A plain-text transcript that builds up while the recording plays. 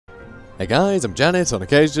Hey guys, I'm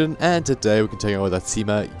JanetOnOccasion, and today we're continuing with our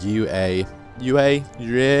Sima Yue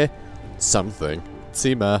something.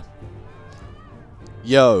 Sima.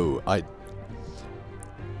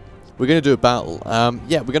 We're gonna do a battle.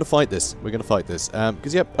 Yeah, we're gonna fight this.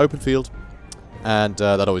 Because yep, open field, and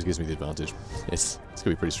that always gives me the advantage. It's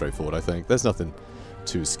gonna be pretty straightforward, I think. There's nothing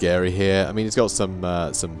too scary here. I mean, it's got some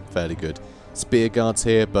fairly good spear guards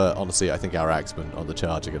here, but honestly, I think our axemen on the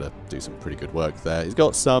charge are gonna do some pretty good work there. He's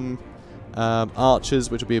got some archers,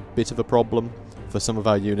 which will be a bit of a problem for some of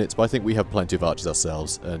our units, but I think we have plenty of archers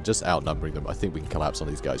ourselves, and just outnumbering them, I think we can collapse on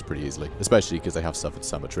these guys pretty easily, especially because they have suffered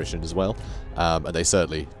some attrition as well, and they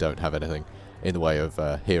certainly don't have anything in the way of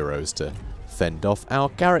heroes to fend off our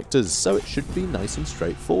characters, so it should be nice and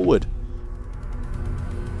straightforward.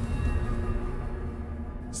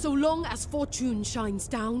 So long as fortune shines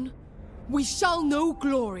down, we shall know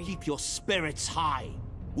glory. Keep your spirits high.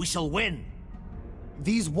 We shall win.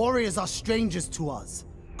 These warriors are strangers to us.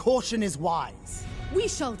 Caution is wise. We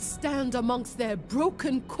shall stand amongst their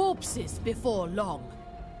broken corpses before long.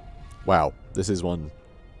 Wow, this is one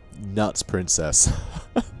nuts princess.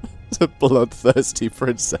 It's a bloodthirsty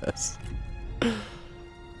princess.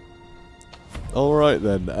 Alright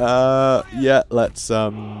then, yeah, let's, It's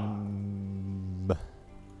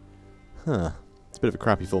a bit of a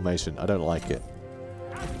crappy formation, I don't like it.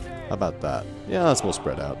 How about that? Yeah, that's more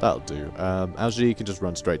spread out. That'll do. Algi can just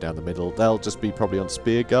run straight down the middle. They'll just be probably on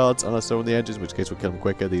spear guards unless they're on the edges, in which case we'll kill them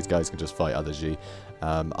quicker. These guys can just fight other G.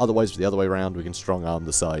 Otherwise, the other way around, we can strong arm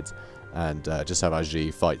the sides and just have our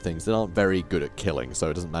G fight things that aren't very good at killing, so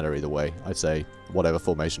it doesn't matter either way. I'd say whatever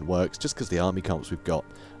formation works. Just because the army comps we've got,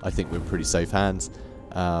 I think we're in pretty safe hands,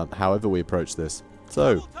 however we approach this.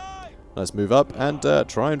 So, let's move up and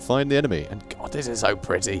try and find the enemy. And God, this is so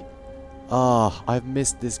pretty. Ah, I've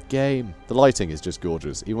missed this game. The lighting is just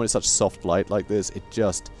gorgeous. Even when it's such soft light like this, it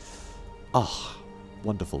just...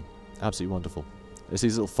 wonderful. Absolutely wonderful. It's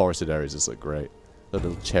these little forested areas just look great. The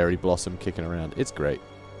little cherry blossom kicking around. It's great.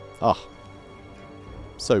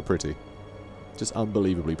 So pretty. Just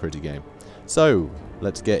unbelievably pretty game. So,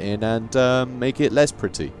 let's get in and make it less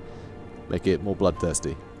pretty. Make it more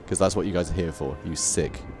bloodthirsty. Because that's what you guys are here for. You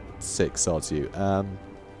sick sods you.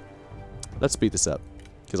 Let's speed this up.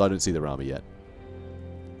 Because I don't see their army yet.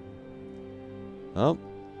 Oh.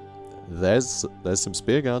 There's some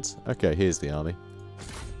spear guards. Okay, here's the army.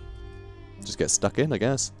 Just get stuck in, I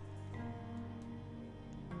guess.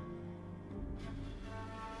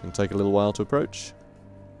 It'll take a little while to approach.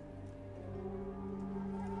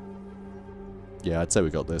 Yeah, I'd say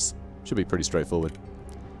we got this. Should be pretty straightforward.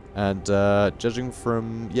 And judging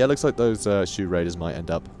from... Yeah, looks like those shoe raiders might end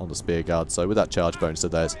up on the spear guard. So with that charge bonus, so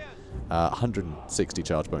there's 160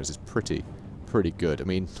 charge bonus is pretty good. I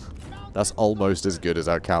mean, that's almost as good as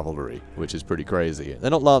our cavalry, which is pretty crazy.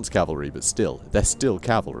 They're not lance cavalry, but still, they're still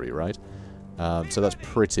cavalry, right? So that's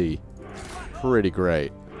pretty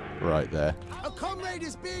great right there. A comrade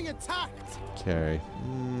is being attacked. Okay.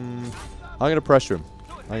 I'm going to pressure him.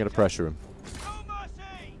 I'm going to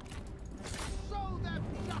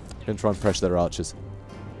try and pressure their archers.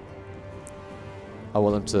 I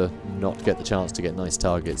want them to not get the chance to get nice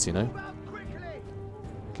targets, you know?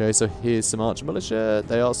 Okay, so here's some archer militia.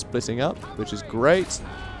 They are splitting up, which is great. So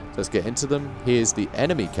let's get into them. Here's the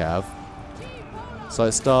enemy cav. So I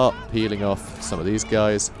start peeling off some of these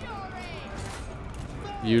guys.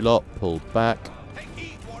 You lot pull back.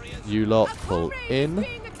 You lot pull in.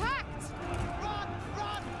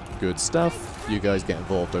 Good stuff. You guys get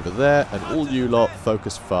involved over there, and all you lot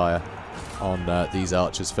focus fire on these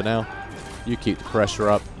archers for now. You keep the pressure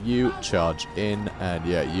up, you charge in, and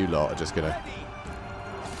yeah, you lot are just gonna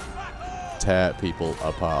tear people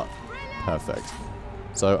apart. Perfect.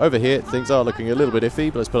 So over here, things are looking a little bit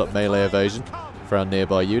iffy, but let's put up melee evasion for our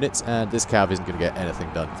nearby units, and this cav isn't gonna get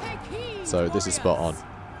anything done. So this is spot on.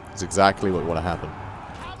 It's exactly what we want to happen.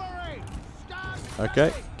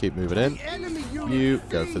 Okay, keep moving in. You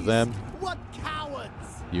go for them.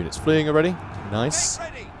 Units fleeing already. Nice.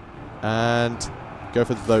 And go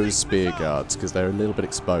for those spear guards, because they're a little bit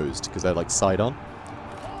exposed, because they're like side on.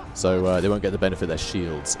 So they won't get the benefit of their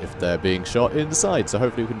shields if they're being shot in the side. So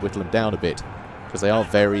hopefully we can whittle them down a bit, because they are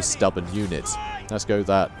very stubborn units. Let's go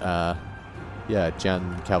that, yeah,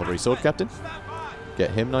 Jan Cavalry Sword Captain.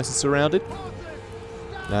 Get him nice and surrounded.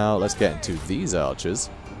 Now let's get into these archers,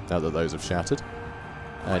 now that those have shattered.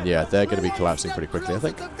 And yeah, they're going to be collapsing pretty quickly, I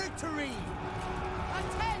think.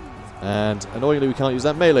 And annoyingly, we can't use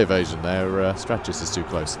that melee evasion. Their Strategist is too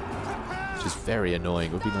close, which is very annoying.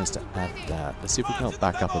 It would be nice to add that. Let's see if we can't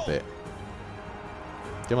back up a bit.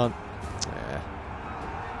 Come on. Yeah.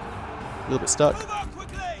 A little bit stuck.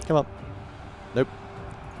 Come on. Nope.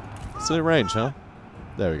 Still in range, huh?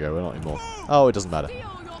 There we go, we're not anymore. Oh, it doesn't matter.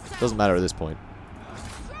 Doesn't matter at this point.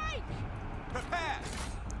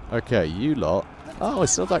 Okay, you lot. Oh,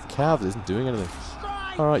 it's still that cav that isn't doing anything.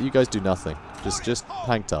 Alright, you guys do nothing. Just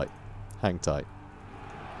hang tight. Hang tight.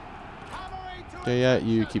 Okay, yeah,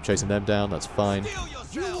 you keep chasing them down, that's fine.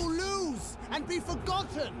 You will lose and be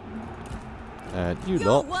forgotten. And you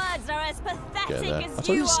lot. Words are as pathetic Get there. as I told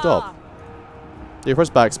you to are. stop. Yeah, press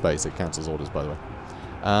backspace, it cancels orders, by the way.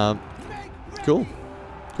 Cool.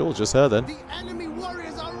 Cool, just her then. The enemy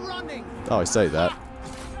warriors are running. Oh, I say that.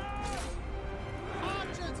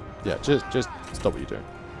 Archers, Yeah, just stop what you're doing.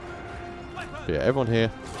 But yeah, everyone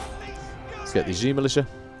here. Let's get the G militia.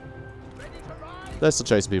 They're still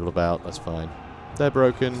chasing people about, that's fine. They're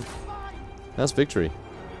broken. That's victory.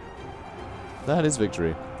 That is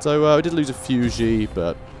victory. So we did lose a few G,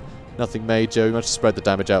 but nothing major. We managed to spread the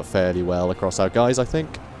damage out fairly well across our guys, I think.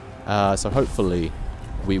 So hopefully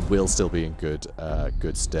we will still be in good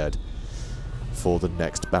stead for the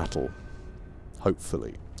next battle.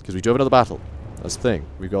 Hopefully. Because we do have another battle. That's the thing.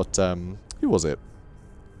 We've got, who was it?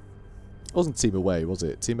 It wasn't Sima Wei, was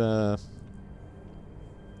it?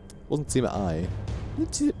 Wasn't Sima Ai.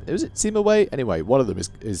 Was it Sima Wei? Anyway, one of them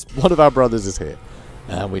is one of our brothers is here.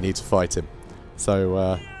 And we need to fight him.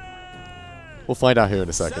 So, we'll find out here in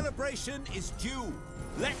a second. Celebration is due.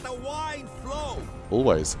 Let the wine flow.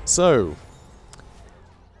 Always. So,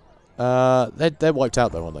 they're wiped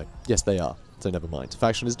out though, aren't they? Yes, they are. So never mind.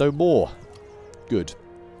 Faction is no more. Good.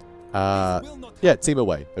 Yeah, Sima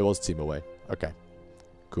Wei. It was Sima Wei. Okay.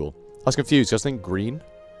 Cool. I was confused because I think green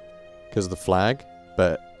because of the flag,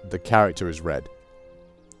 but the character is red.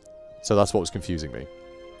 So that's what was confusing me.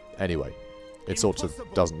 Anyway, it sort of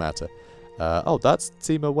doesn't matter. Oh, that's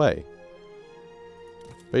Sima Wei.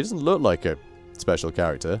 But he doesn't look like a special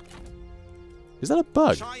character. Is that a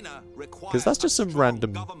bug? Because that's just some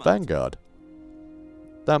random vanguard.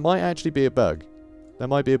 That might actually be a bug. That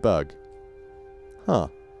might be a bug. Huh.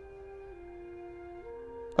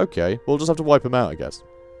 Okay, we'll just have to wipe him out, I guess.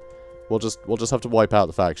 We'll just have to wipe out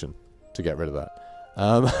the faction to get rid of that.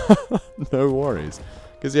 No worries.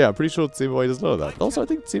 Because yeah, I'm pretty sure Sima Wei does none of that. Also, I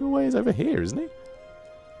think Sima Wei is over here, isn't he?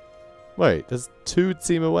 Wait, there's two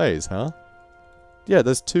Sima Weis, huh? Yeah,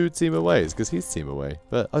 there's two Sima Weis, because he's Sima Wei.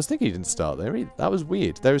 But I was thinking he didn't start there. That was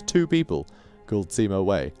weird. There was two people called Sima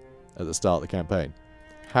Wei at the start of the campaign.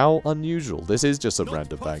 How unusual. This is just a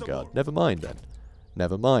random vanguard. Never mind, then.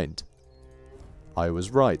 Never mind. I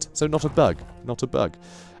was right. So not a bug. Not a bug.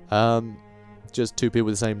 Just two people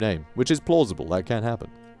with the same name. Which is plausible. That can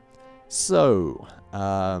happen. So,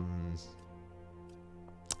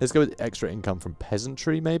 let's go with extra income from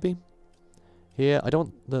peasantry, maybe? Here, I don't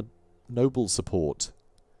want the noble support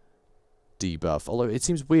debuff. Although it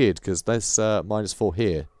seems weird, because this -4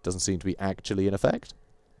 here doesn't seem to be actually in effect.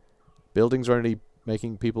 Buildings are only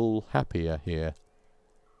making people happier here.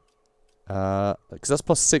 Because that's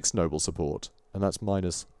 +6 noble support. And that's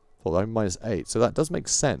 -4, -8. So that does make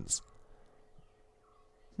sense.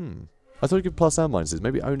 I thought you could plus and minuses.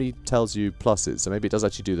 Maybe it only tells you pluses. So maybe it does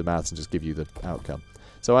actually do the maths and just give you the outcome.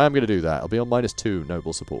 So I am going to do that. I'll be on -2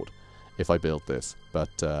 noble support if I build this.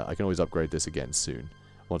 But I can always upgrade this again soon.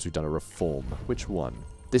 Once we've done a reform. Which one?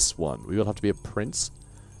 This one. We will have to be a prince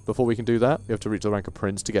before we can do that. We have to reach the rank of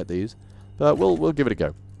prince to get these. But we'll give it a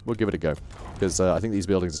go. We'll give it a go. Because I think these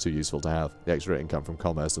buildings are too useful to have. The extra income from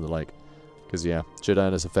commerce and the like. Because, yeah, should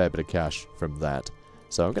earn us a fair bit of cash from that.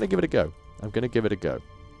 So I'm going to give it a go. I'm going to give it a go.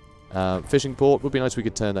 Fishing port. Would be nice if we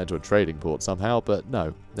could turn that into a trading port somehow. But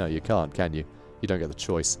no. No, you can't, can you? You don't get the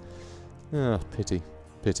choice. Ah, pity.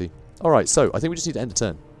 Pity. Alright, so I think we just need to end a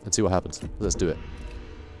turn and see what happens. Let's do it.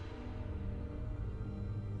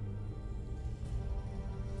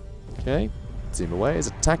 Okay. Sima Wei is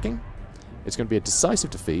attacking. It's going to be a decisive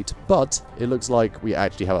defeat, but it looks like we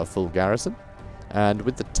actually have a full garrison. And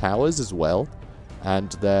with the towers as well,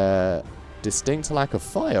 and their distinct lack of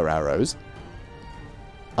fire arrows,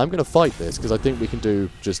 I'm going to fight this because I think we can do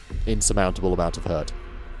just insurmountable amount of hurt.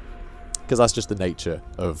 Because that's just the nature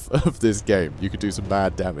of this game. You could do some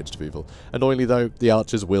bad damage to people. Annoyingly though, the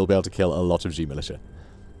archers will be able to kill a lot of G militia.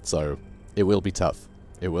 So, it will be tough.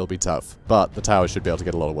 It will be tough. But the towers should be able to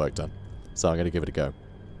get a lot of work done. So I'm going to give it a go.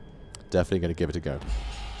 Definitely going to give it a go.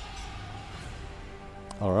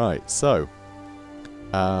 Alright, so...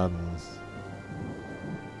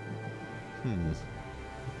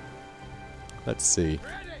 Let's see.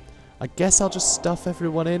 I guess I'll just stuff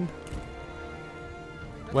everyone in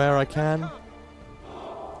where I can.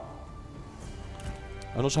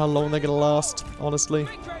 I'm not sure how long they're going to last, honestly.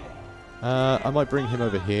 I might bring him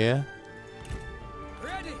over here.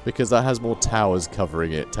 Because that has more towers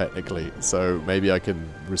covering it, technically. So maybe I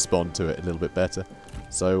can respond to it a little bit better.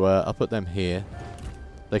 So I'll put them here.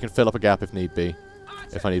 They can fill up a gap if need be.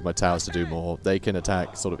 If I need my towers to do more. They can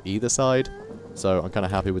attack sort of either side. So I'm kind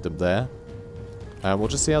of happy with them there. And we'll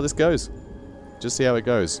just see how this goes. Just see how it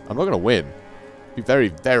goes. I'm not going to win. Be very,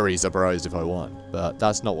 very surprised if I won. But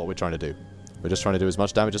that's not what we're trying to do. We're just trying to do as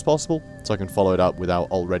much damage as possible, so I can follow it up with our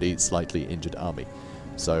already slightly injured army.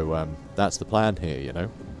 So, that's the plan here, you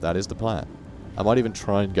know? That is the plan. I might even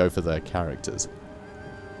try and go for their characters.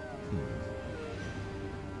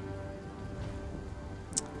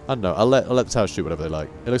 I don't know, I'll let the towers shoot whatever they like.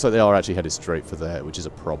 It looks like they are actually headed straight for there, which is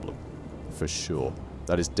a problem. For sure.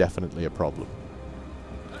 That is definitely a problem.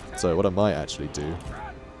 So, what I might actually do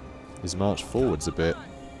is march forwards a bit.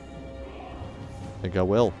 I think I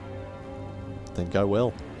will.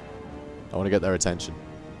 I want to get their attention.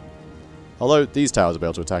 Although these towers will be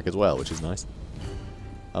able to attack as well, which is nice.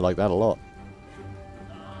 I like that a lot.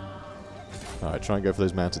 Alright, try and go for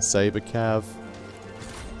those mounted saber cav.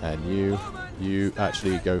 And you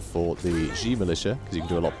actually go for the G militia, because you can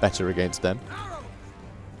do a lot better against them.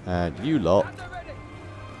 And you lot,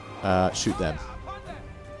 shoot them.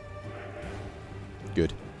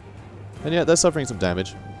 Good. And yeah, they're suffering some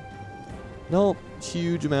damage. Not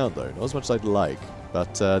huge amount though, not as much as I'd like.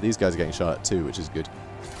 But these guys are getting shot at too, which is good.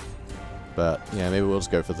 But yeah, maybe we'll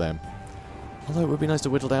just go for them. Although it would be nice to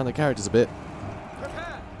whittle down the characters a bit.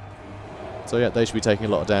 So yeah, they should be taking a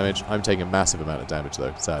lot of damage. I'm taking a massive amount of damage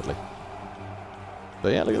though, sadly.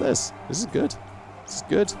 But yeah, look at this. This is good. This is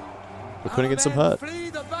good. We're putting in some hurt.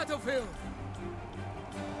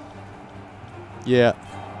 Yeah.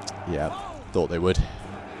 Yeah, thought they would.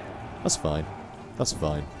 That's fine. That's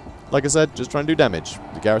fine. Like I said, just try and do damage.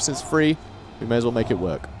 The garrison's free. We may as well make it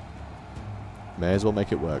work. May as well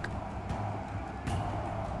make it work.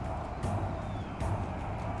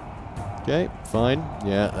 Okay, fine.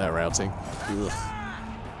 Yeah, they're routing. Ugh.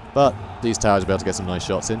 But these towers will be able to get some nice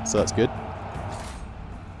shots in, so that's good.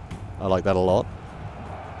 I like that a lot.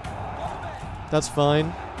 That's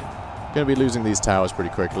fine. Going to be losing these towers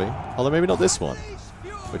pretty quickly. Although maybe not this one,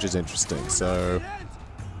 which is interesting. So,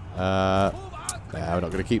 nah, we're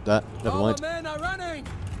not going to keep that. Never mind.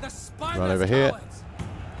 Run over here.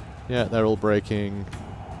 Yeah, they're all breaking.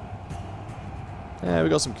 Yeah, we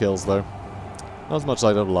got some kills though. Not as much as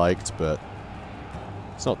I'd have liked, but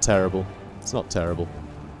it's not terrible. It's not terrible.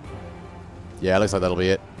 Yeah, looks like that'll be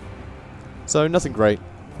it. So, nothing great.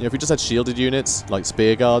 You know, if we just had shielded units, like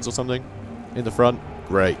spear guards or something, in the front,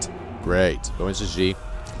 great. Great. But when it's just G,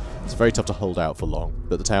 it's very tough to hold out for long.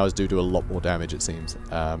 But the towers do a lot more damage, it seems,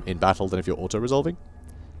 in battle than if you're auto-resolving.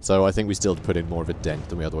 So I think we still put in more of a dent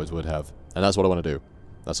than we otherwise would have. And that's what I want to do.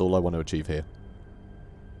 That's all I want to achieve here.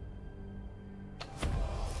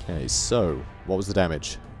 Okay, so, what was the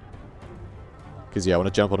damage? Because, yeah, I want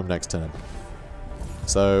to jump on him next turn.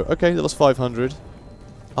 So, okay, that was 500.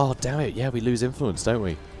 Oh, damn it. Yeah, we lose influence, don't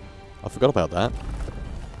we? I forgot about that.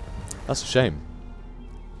 That's a shame.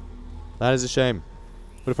 That is a shame.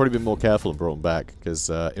 Would have probably been more careful and brought him back, because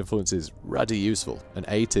influence is ruddy useful, and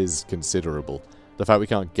 8 is considerable. The fact we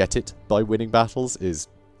can't get it by winning battles is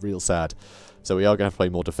real sad. So we are going to have to play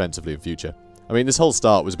more defensively in future. I mean, this whole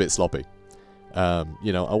start was a bit sloppy.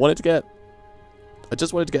 You know, I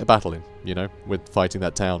just wanted to get a battle in, you know, with fighting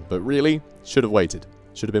that town. But really, should have waited.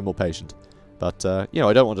 Should have been more patient. But, you know,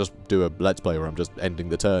 I don't want to just do a Let's Play where I'm just ending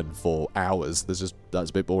the turn for hours. That's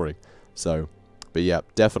a bit boring. So, but yeah,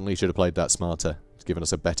 definitely should have played that smarter. It's given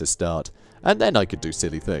us a better start. And then I could do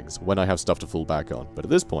silly things when I have stuff to fall back on. But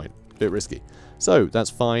at this point, a bit risky. So, that's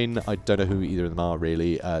fine. I don't know who either of them are,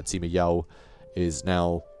 really. Sima Yue is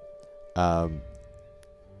now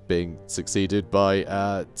being succeeded by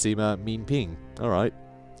Sima Minping. Alright,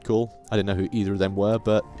 cool. I didn't know who either of them were,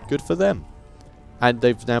 but good for them. And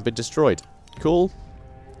they've now been destroyed. Cool.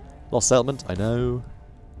 Lost settlement, I know.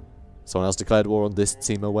 Someone else declared war on this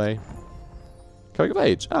Sima way. Coming of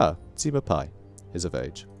age. Ah, Sima Pai is of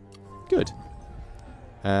age. Good.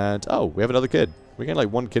 And, oh, we have another kid. We're getting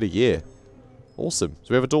like one kid a year. Awesome. So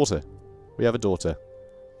we have a daughter. We have a daughter.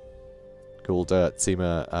 Called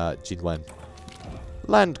Sima Jinwen.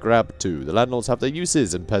 Land grab 2. The landlords have their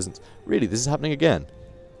uses and peasants... Really, this is happening again.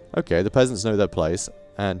 Okay, the peasants know their place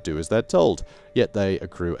and do as they're told. Yet they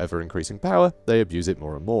accrue ever-increasing power. They abuse it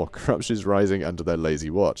more and more. Corruption is rising under their lazy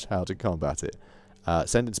watch. How to combat it.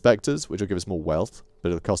 Send inspectors, which will give us more wealth, but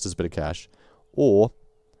it'll cost us a bit of cash. Or...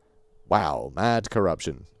 Wow, mad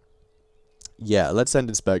corruption. Yeah, let's send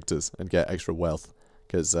inspectors and get extra wealth.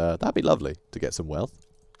 Because that'd be lovely to get some wealth.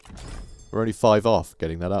 We're only 5 off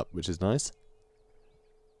getting that up, which is nice.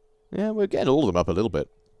 Yeah, we're getting all of them up a little bit.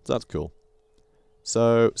 So that's cool.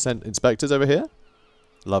 So, sent inspectors over here.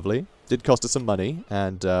 Lovely. Did cost us some money,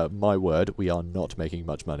 and my word, we are not making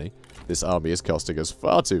much money. This army is costing us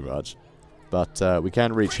far too much. But we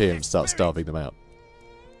can reach here and start starving them out.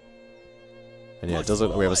 And yeah, it does look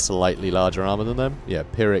like we have a slightly larger armor than them. Yeah,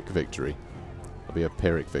 Pyrrhic victory. That'll be a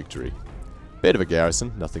Pyrrhic victory. Bit of a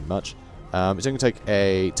garrison, nothing much. It's going to take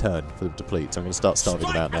a turn for them to deplete, so I'm going to start starving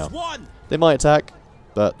them out now. They might attack,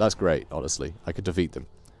 but that's great, honestly. I could defeat them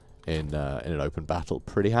in an open battle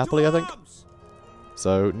pretty happily, I think.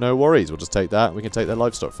 So, no worries, we'll just take that. We can take their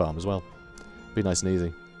livestock farm as well. Be nice and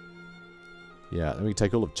easy. Yeah, then we can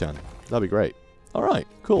take all of Chan. That'd be great. Alright,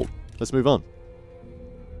 cool. Let's move on.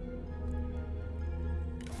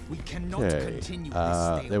 Okay,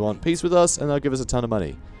 they want peace with us, and they'll give us a ton of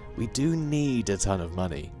money. We do need a ton of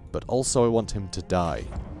money, but also I want him to die.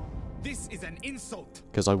 This is an insult.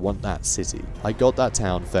 Because I want that city. I got that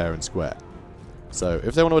town fair and square. So,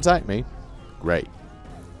 if they want to attack me, great.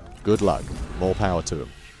 Good luck. More power to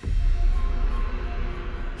them.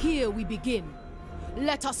 Here we begin.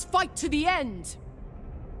 Let us fight to the end.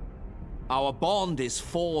 Our bond is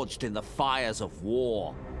forged in the fires of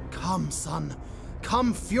war. Come, son.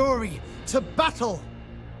 Come, fury, to battle!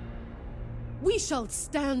 We shall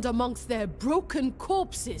stand amongst their broken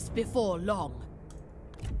corpses before long.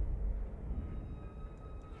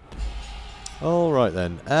 Alright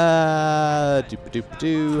then.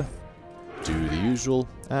 Do the usual,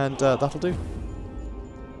 and that'll do.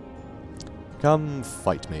 Come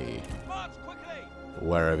fight me.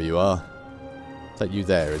 Wherever you are. Is that you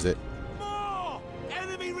there, is it? More!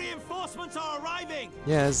 Enemy reinforcements are arriving!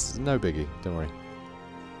 Yeah, it's no biggie, don't worry.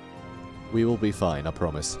 We will be fine, I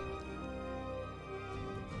promise.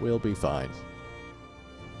 We'll be fine.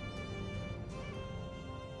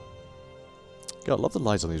 God, I love the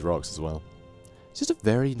lights on these rocks as well. It's just a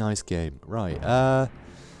very nice game. Right,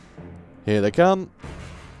 here they come.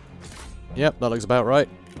 Yep, that looks about right.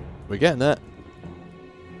 We're getting there.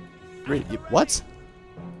 What?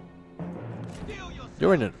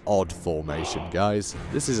 You're in an odd formation, guys.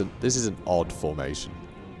 This is an odd formation.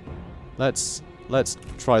 Let's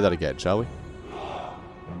try that again, shall we?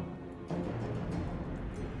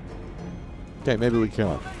 Okay, maybe we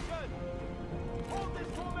can't.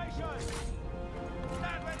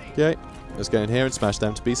 Okay, let's get in here and smash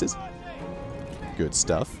them to pieces. Good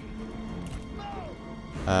stuff.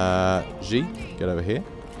 G, get over here.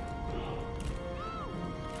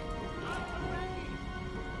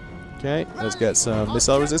 Okay, let's get some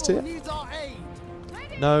missile resist here.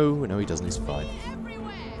 No, he doesn't, he's fine.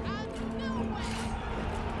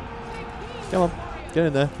 Come on, get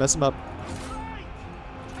in there, mess him up.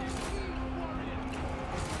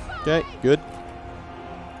 Okay, good.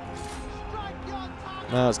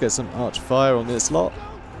 Now let's get some arch fire on this lot.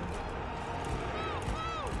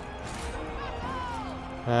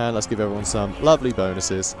 And let's give everyone some lovely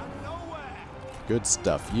bonuses. Good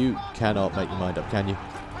stuff. You cannot make your mind up, can you?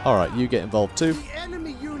 Alright, you get involved too.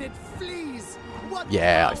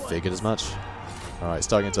 Yeah, I figured as much. Alright,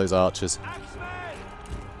 start against those archers.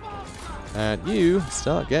 And you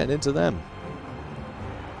start getting into them.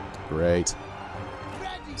 Great.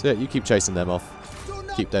 So yeah, you keep chasing them off.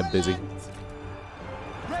 Keep them busy.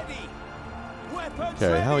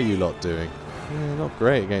 Okay, how are you lot doing? Yeah, not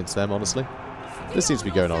great against them, honestly. This seems to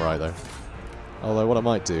be going alright, though. Although what I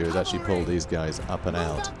might do is actually pull these guys up and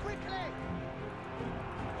out.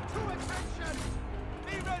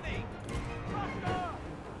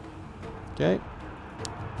 Okay.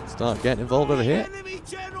 Start getting involved over here.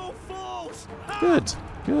 Good,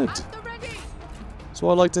 good. That's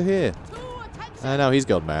what I like to hear. And now he's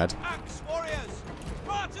gone mad.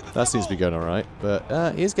 That seems to be going alright,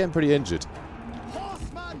 but he is getting pretty injured.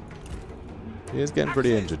 He is getting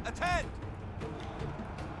pretty injured.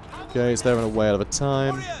 Okay, so they're on a whale of a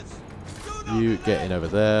time. You get in over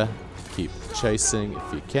there. Keep chasing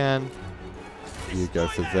if you can. You go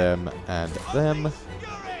for them and them.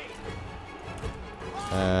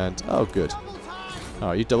 And, oh good.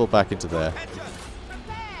 Alright, you double back into there.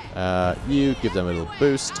 You give them a little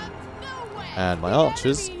boost. And my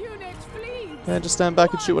archers can just stand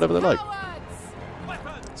back and shoot whatever they like.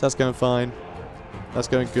 So that's going fine. That's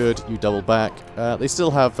going good. You double back. They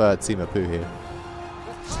still have Sima Poo here.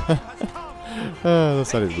 That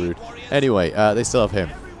sounded rude. Anyway, they still have him.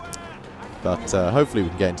 But hopefully we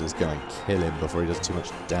can get into this guy and kill him before he does too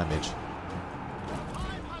much damage.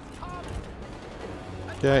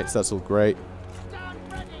 Okay, so that's all great.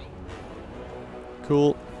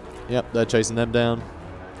 Cool. Yep, they're chasing them down.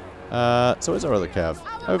 So where's our other cav?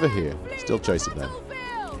 Over here. Still chasing them.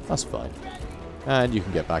 That's fine. And you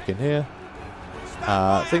can get back in here.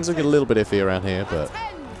 Things look a little bit iffy around here, but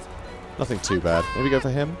Nothing too bad. Maybe go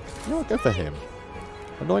for him? No, go for him.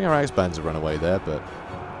 Annoying our axe bands have run away there, but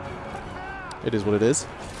it is what it is.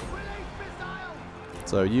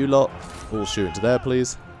 So you lot, all shoot into there,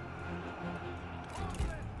 please.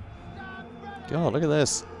 God, look at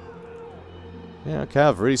this. Yeah,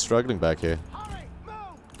 Cav really struggling back here.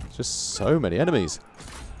 Just so many enemies.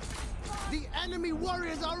 The enemy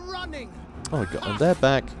warriors are running. Oh my god, and they're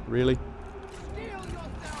back, really?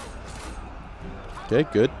 Okay,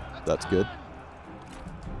 good. That's good.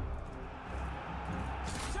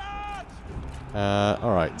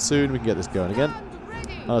 Alright, soon we can get this going again.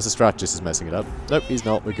 Unless the strategist is messing it up. Nope, he's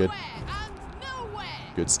not. We're good.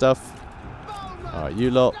 Good stuff. Alright,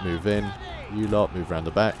 you lot, move in. You lot, move around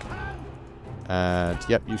the back. And,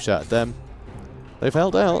 yep, you shot at them. They've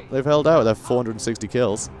held out. They've held out with their 460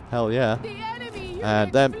 kills. Hell yeah.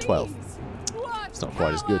 And them, 12. It's not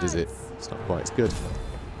quite as good, is it? It's not quite as good.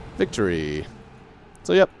 Victory.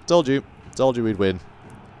 So, yep, told you. Told you we'd win.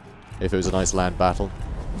 If it was a nice land battle.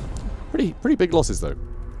 Pretty big losses, though.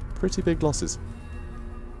 Pretty big losses.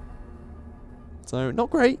 So, not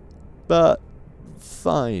great, but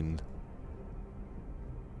fine.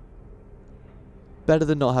 Better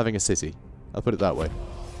than not having a city. I'll put it that way.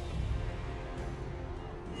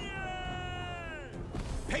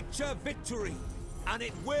 Picture victory, and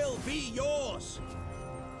it will be yours.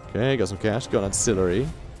 Okay, got some cash, got an ancillary.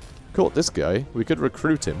 Caught this guy. We could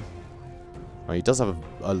recruit him. Well, he does have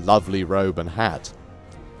a lovely robe and hat.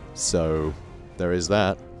 So, there is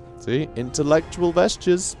that. See? Intellectual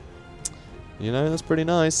vestures. You know, that's pretty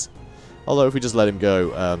nice. Although, if we just let him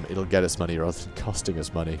go, it'll get us money rather than costing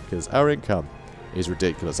us money. Because our income is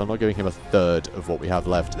ridiculous. I'm not giving him a third of what we have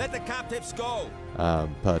left. Let the captives go.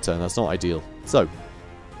 Per turn. That's not ideal. So,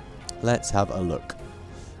 let's have a look.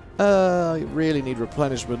 I really need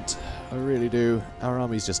replenishment. I really do. Our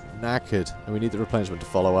army's just knackered. And we need the replenishment to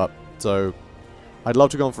follow up. So, I'd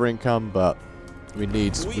love to go on for income, but we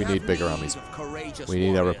need bigger armies. We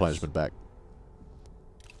need our replenishment back.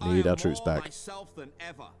 Need our troops back.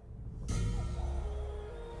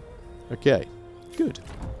 Okay, good.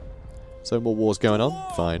 So more wars going on.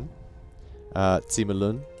 Fine. Sima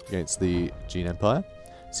Lun against the Jin Empire.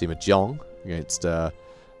 Sima Jiang against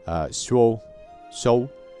Zhou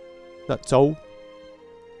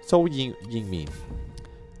Yingmin.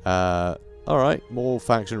 Alright, more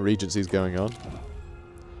faction regencies going on.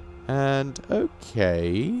 And,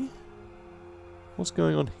 okay. What's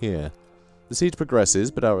going on here? The siege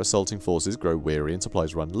progresses, but our assaulting forces grow weary and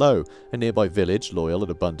supplies run low. A nearby village, loyal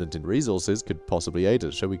and abundant in resources, could possibly aid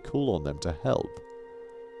us. Shall we call on them to help?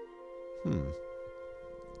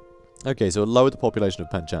 Okay, so we'll lower the population of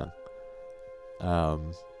Panchang.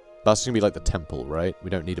 That's going to be like the temple, right? We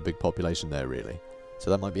don't need a big population there, really. So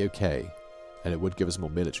that might be okay. And it would give us more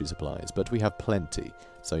military supplies. But we have plenty.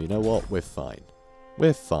 So you know what? We're fine.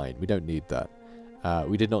 We're fine. We don't need that.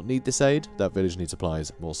 We did not need this aid. That village needs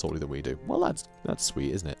supplies more sorely than we do. Well, that's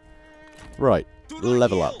sweet, isn't it? Right.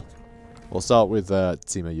 Level up. We'll start with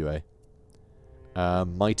Sima Yue.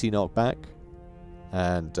 Mighty knockback.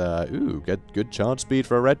 And, ooh, good charge speed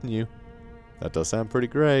for a retinue. That does sound pretty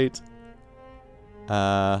great.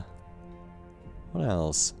 What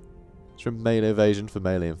else? Extra melee evasion for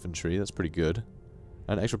melee infantry. That's pretty good.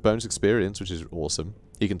 And extra bonus experience, which is awesome.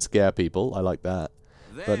 He can scare people. I like that.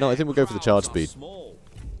 But no, I think we'll go for the charge speed.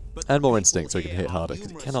 And more instinct so he can hit harder.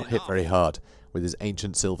 Because he cannot hit very hard with his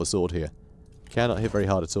ancient silver sword here. Cannot hit very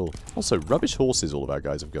hard at all. Also, rubbish horses all of our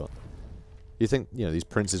guys have got. You think, you know, these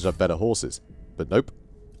princes have better horses. But nope.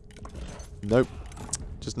 Nope.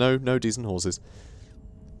 Just no decent horses.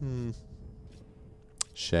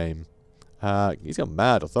 Shame. He's got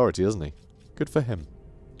mad authority, doesn't he? Good for him.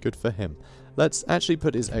 Good for him. Let's actually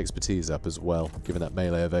put his expertise up as well, given that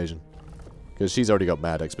melee evasion. Because she's already got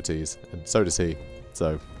mad expertise, and so does he.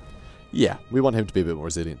 So, yeah, we want him to be a bit more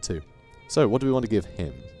resilient too. So, what do we want to give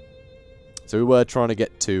him? So we were trying to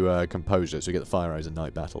get to composure, so we get the fire arrows in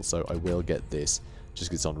night battle, so I will get this,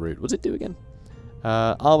 just because it's en route. What does it do again?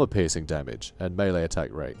 Armor piercing damage, and melee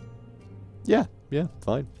attack rate. Yeah,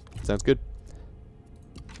 fine. Sounds good.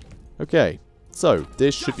 Okay, so,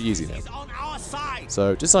 this should be easy now.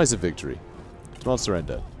 So, decisive victory. Demand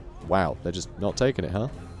surrender. Wow, they're just not taking it, huh?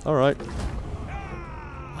 Alright.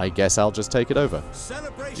 I guess I'll just take it over.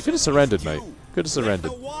 You could have surrendered, mate. Could have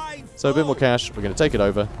surrendered. So a bit more cash. We're going to take it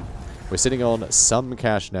over. We're sitting on some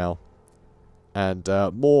cash now. And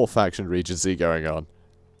more faction regency going on.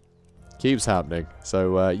 Keeps happening.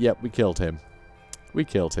 So, yep, we killed him. We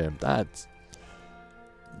killed him. That's...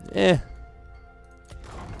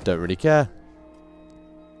 Don't really care.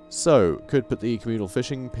 So, could put the communal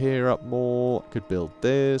fishing pier up more. Could build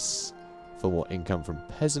this. for more income from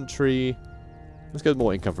peasantry. Let's go with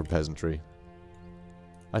more income from peasantry.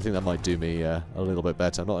 I think that might do me a little bit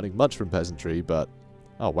better. I'm not earning much from peasantry, but...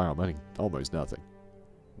 Oh, wow, I'm earning almost nothing.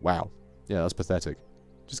 Wow. Yeah, that's pathetic.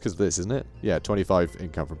 Just because of this, isn't it? Yeah, 25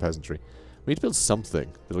 income from peasantry. We need to build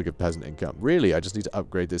something that'll give peasant income. Really, I just need to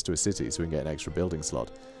upgrade this to a city so we can get an extra building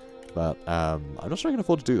slot. But, I'm not sure I can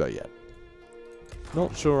afford to do that yet.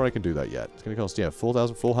 Not sure I can do that yet. It's going to cost, yeah,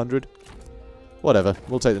 4,400. Whatever.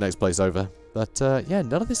 We'll take the next place over. But, yeah,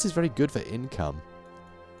 none of this is very good for income.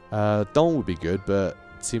 Dong would be good, but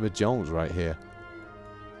Sima Zhong's right here.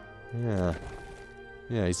 Yeah.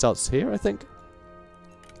 Yeah, he starts here, I think.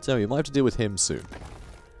 So, you might have to deal with him soon.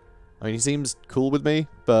 I mean, he seems cool with me,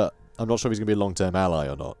 but I'm not sure if he's going to be a long-term ally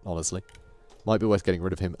or not, honestly. Might be worth getting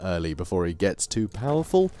rid of him early before he gets too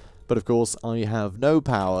powerful. But, of course, I have no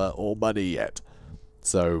power or money yet.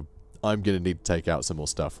 So, I'm going to need to take out some more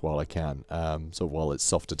stuff while I can. So while it's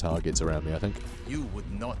softer targets around me, I think. You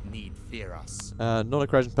would not need fear us.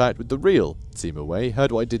 Non-aggression pact with the real Sima Wei.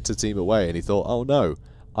 Heard what I did to Sima Wei, and he thought, oh no,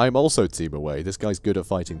 I'm also Sima Wei. This guy's good at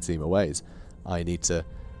fighting Sima Weis. I need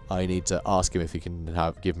to ask him if he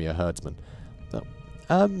can give me a herdsman.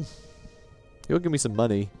 No. He'll give me some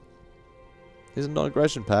money. He's a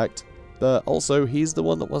non-aggression pact, but also he's the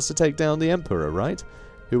one that wants to take down the Emperor, right?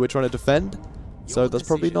 Who we're trying to defend. So that's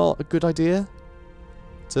probably not a good idea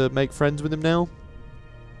to make friends with him now.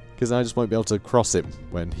 Because I just won't be able to cross him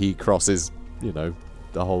when he crosses, you know,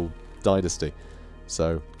 the whole dynasty.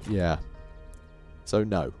 So, yeah. So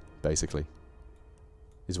no, basically.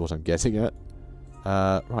 Is what I'm getting at.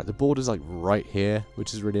 Right, the border's like right here,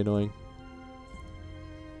 which is really annoying.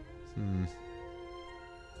 I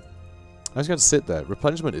was going to sit there.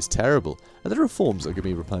 Replenishment is terrible. Are there reforms that give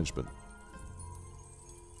me replenishment?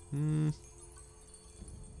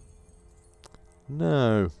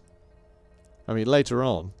 No. I mean, later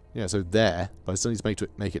on. Yeah, so there. But I still need to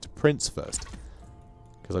make it to Prince first.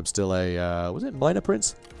 Because I'm still a, was it minor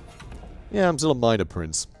Prince? Yeah, I'm still a minor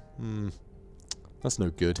Prince. That's no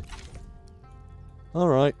good.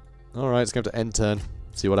 Alright. Alright, it's going to end turn.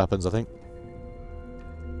 See what happens, I think.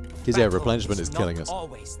 Because, yeah, replenishment is killing us.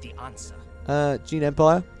 Always the answer. Jin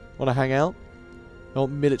Empire. Want to hang out? I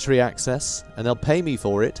want military access. And they'll pay me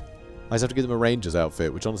for it. I just have to give them a ranger's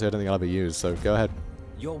outfit, which honestly I don't think I'll ever use, so go ahead.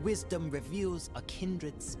 Your wisdom reveals a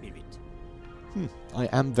kindred spirit. I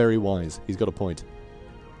am very wise. He's got a point.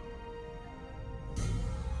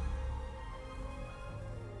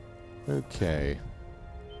 Okay.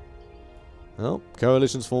 Well,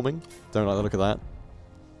 coalition's forming. Don't like the look of that.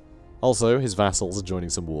 Also, his vassals are joining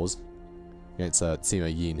some wars. Against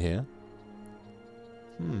Sima Yue here.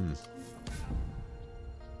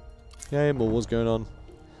 Yeah, more wars going on.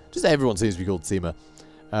 Just everyone seems to be called Sima.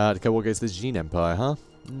 To war against the Jin Empire, huh?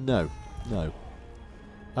 No. No.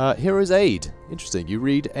 Hero's Aid. Interesting. You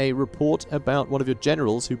read a report about one of your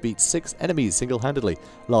generals who beat 6 enemies single-handedly,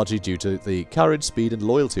 largely due to the courage, speed, and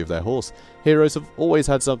loyalty of their horse. Heroes have always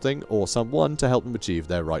had something or someone to help them achieve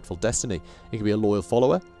their rightful destiny. It can be a loyal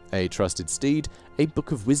follower, a trusted steed, a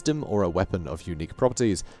book of wisdom, or a weapon of unique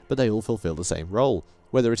properties, but they all fulfill the same role.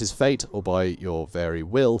 Whether it is fate or by your very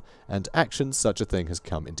will and actions, such a thing has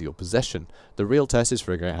come into your possession. The real test is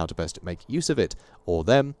figuring out how to best make use of it, or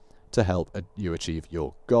them, to help you achieve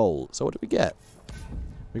your goal. So what do we get?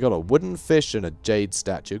 We got a wooden fish and a jade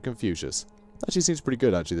statue, Confucius. Actually seems pretty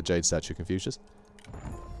good, actually, the jade statue, Confucius.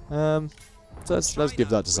 So let's give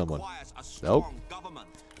that to someone. Nope.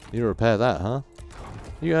 Need to repair that, huh?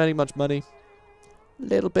 You earning much money?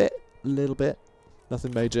 Little bit.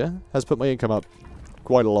 Nothing major. Has put my income up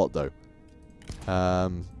quite a lot, though.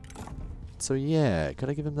 So yeah, could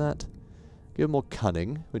I give him that? Give him more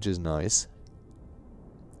cunning, which is nice.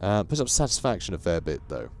 Puts up satisfaction a fair bit,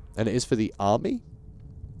 though. And it is for the army?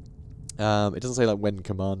 It doesn't say, like, when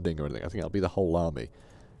commanding or anything. I think that'll be the whole army.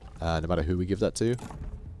 No matter who we give that to.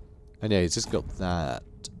 And yeah, he's just got that.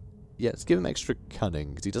 Yeah, let's give him extra cunning,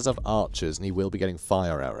 because he does have archers, and he will be getting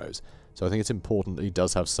fire arrows. So I think it's important that he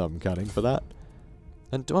does have some cunning for that.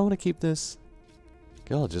 And do I want to keep this?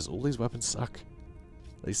 God, just all these weapons suck.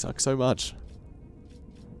 They suck so much.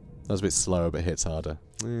 That was a bit slower, but hits harder.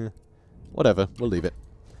 Whatever, we'll leave it.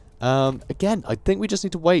 Again, I think we just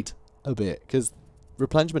need to wait a bit, because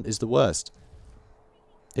replenishment is the worst.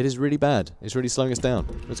 It is really bad. It's really slowing us down.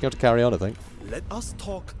 Let's go to carry on, I think. Let us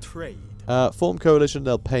talk trade. Form coalition,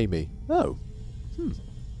 they'll pay me. Oh.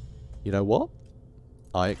 You know what?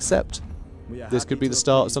 I accept. This could be the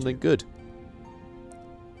start of something good.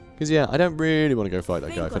 Because, yeah, I don't really want to go fight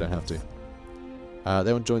that guy if I don't have to.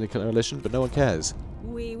 They want to join the coalition, but no one cares.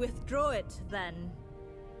 We withdraw it, then.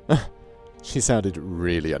 She sounded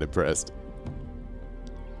really unimpressed.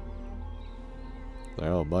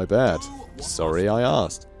 Oh, my bad. Sorry I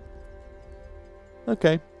asked.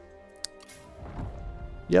 Okay.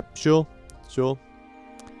 Yep, sure. Sure.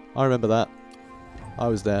 I remember that. I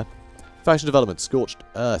was there. Faction development, Scorched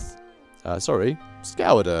Earth. Sorry,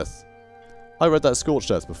 Scoured Earth. I read that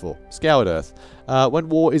Scorched Earth before. Scoured Earth. When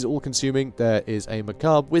war is all-consuming, there is a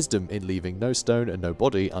macabre wisdom in leaving no stone and no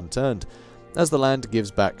body unturned. As the land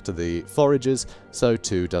gives back to the foragers, so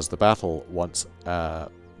too does the battle. Once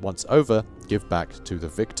over, give back to the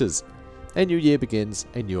victors. A new year begins,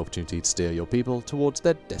 a new opportunity to steer your people towards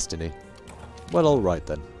their destiny. Well, alright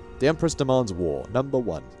then. The Empress demands war. Number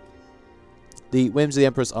 1. The whims of the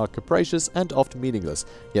Empress are capricious and oft meaningless,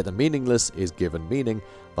 yet the meaningless is given meaning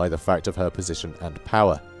by the fact of her position and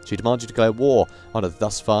power. She demands you declare war on a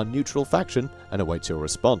thus far neutral faction and awaits your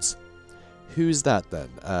response. Who's that then?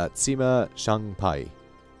 Sima Shangpai.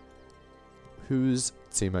 Who's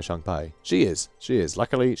Sima Shangpai? She is. She is.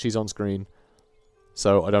 Luckily, she's on screen,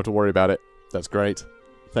 so I don't have to worry about it. That's great.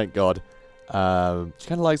 Thank God. She kind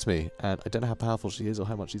of likes me, and I don't know how powerful she is or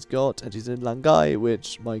how much she's got, and she's in Langai,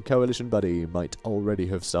 which my coalition buddy might already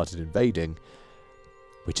have started invading,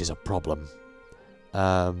 which is a problem.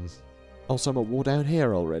 Also, I'm at war down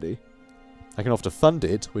here already. I can offer to fund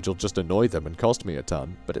it, which will just annoy them and cost me a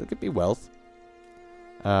ton, but it'll give me wealth.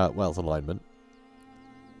 Wealth alignment.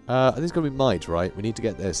 I think it's going to be might, right? We need to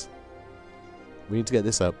get this. We need to get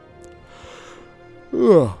this up.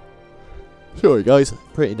 Ugh. Sorry guys,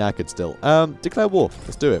 pretty knackered still. Declare war.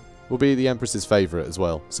 Let's do it. We'll be the Empress's favourite as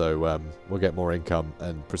well, so we'll get more income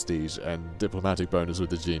and prestige and diplomatic bonus with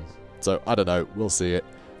the Jin. So, I don't know. We'll see it.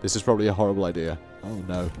 This is probably a horrible idea. Oh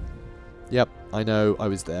no. Yep, I know. I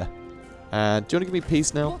was there. And do you want to give me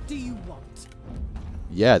peace now? What do you want?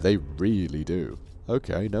 Yeah, they really do.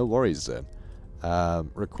 Okay, no worries then.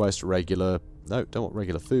 Request regular... No, don't want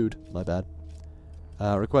regular food. My bad.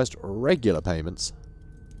 Request regular payments.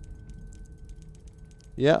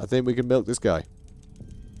 Yeah, I think we can milk this guy.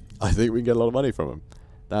 I think we can get a lot of money from him.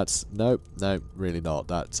 That's... No, really not.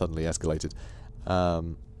 That suddenly escalated.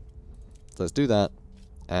 So let's do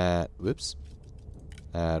that. Whoops.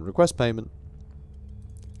 And request payment.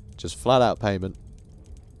 Just flat out payment.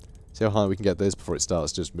 See how high we can get this before it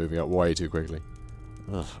starts just moving up way too quickly.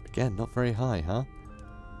 Ugh, again, not very high, huh?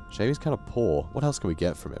 Shaving's kind of poor. What else can we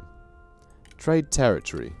get from him? Trade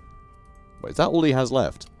territory. Wait, is that all he has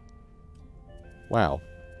left? Wow.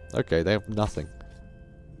 Okay, they have nothing.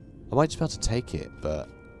 I might just be able to take it, but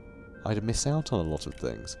I'd miss out on a lot of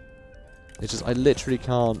things. It's just, I literally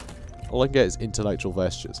can't... All I can get is intellectual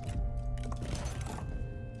vestures.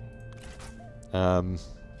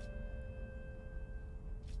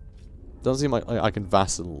 Doesn't seem like I can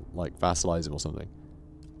vassalize him or something.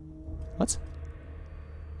 What?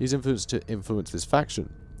 Use influence to influence this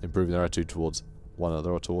faction, improving their attitude towards one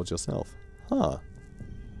another or towards yourself. Huh.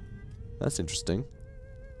 That's interesting.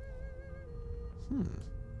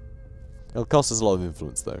 It'll cost us a lot of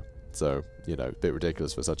influence though. So, you know, a bit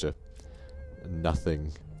ridiculous for such a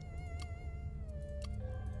nothing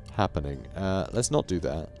happening. Let's not do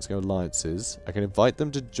that. Let's go alliances. I can invite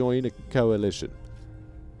them to join a coalition.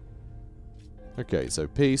 Okay, so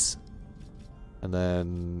peace. And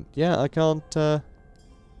then... Yeah, I can't... Yeah,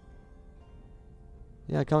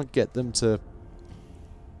 I can't get them to...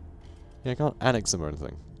 Yeah, I can't annex them or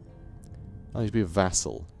anything. I need to be a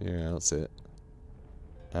vassal. Yeah, that's it.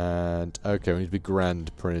 And... Okay, we need to be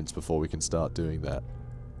Grand Prince before we can start doing that.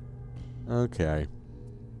 Okay.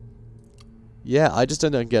 Yeah, I just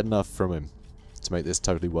don't know get enough from him to make this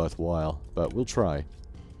totally worthwhile. But we'll try.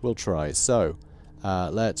 We'll try. So,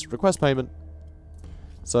 let's request payment.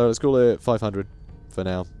 So let's call it 500 for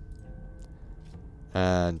now.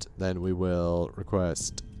 And then we will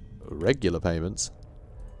request regular payments,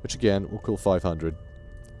 which again we'll call 500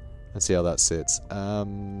 and see how that sits.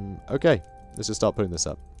 Okay, let's just start putting this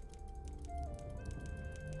up.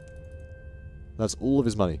 That's all of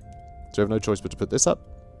his money. So we have no choice but to put this up.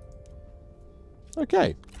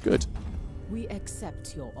 Okay, good. We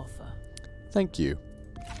accept your offer. Thank you.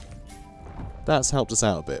 That's helped us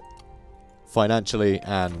out a bit. Financially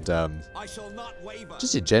and I shall not waver.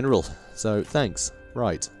 just in general. So thanks.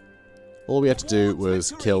 Right. All we had to do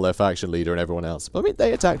was kill their faction leader and everyone else. But I mean,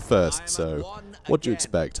 they attacked first, so what do you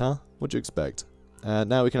expect, huh? What do you expect? And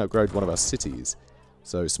now we can upgrade one of our cities.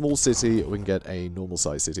 So small city, we can get a normal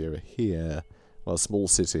size city over here. Well, small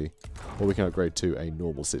city, or we can upgrade to a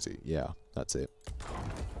normal city. Yeah, that's it.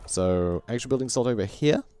 So extra building slot over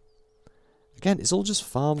here. Again, it's all just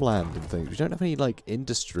farmland and things. We don't have any like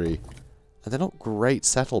industry. And they're not great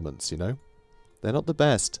settlements, you know? They're not the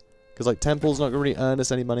best. Because, like, temple's not going to really earn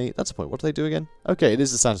us any money. That's the point. What do they do again? Okay, it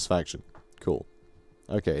is a satisfaction. Cool.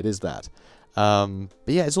 Okay, it is that. But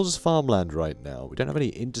yeah, it's all just farmland right now. We don't have any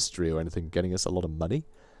industry or anything getting us a lot of money,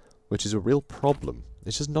 which is a real problem.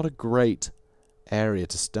 It's just not a great area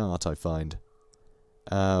to start, I find.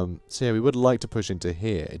 So yeah, we would like to push into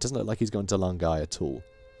here. It doesn't look like he's gone to Langai at all.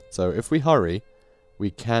 So if we hurry,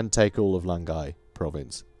 we can take all of Langai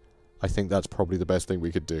province. I think that's probably the best thing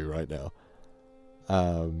we could do right now.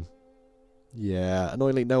 Yeah,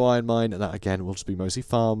 annoyingly no iron mine, and that again will just be mostly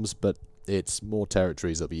farms, but it's more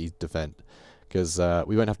territories that we defend. Because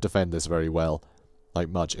we won't have to defend this very well, like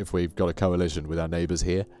much, if we've got a coalition with our neighbours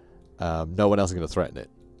here. No one else is going to threaten it.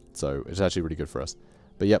 So it's actually really good for us.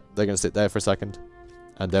 But yep, they're going to sit there for a second,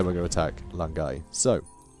 and then we're going to attack Langai. So,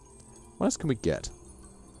 what else can we get?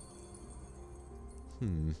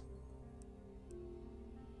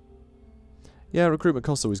 Yeah, recruitment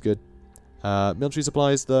costs always good. Military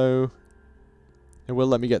supplies, though, it will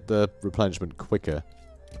let me get the replenishment quicker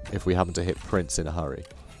if we happen to hit Prince in a hurry.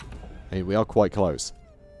 I mean, we are quite close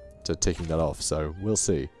to ticking that off, so we'll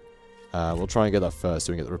see. We'll try and get that first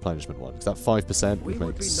so we can get the replenishment one, because that 5% would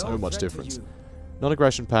make so much difference.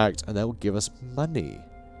 Non-aggression pact, and that will give us money.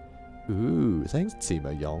 Ooh, thanks,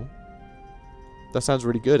 Sima Yue. That sounds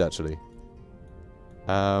really good, actually.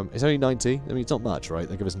 It's only 90. I mean, it's not much, right?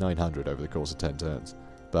 They give us 900 over the course of 10 turns.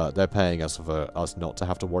 But they're paying us for us not to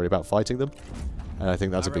have to worry about fighting them. And I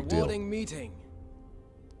think that's a big deal.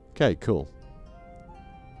 Okay, cool.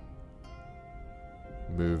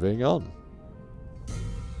 Moving on.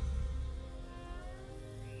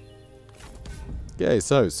 Okay,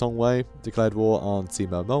 so Song Wei declared war on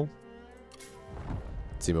Sima Mo.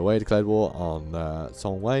 Sima Wei declared war on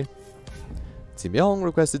Song Wei. Sima Yong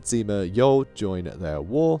requested Sima Yue join their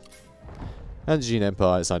war. And the Jin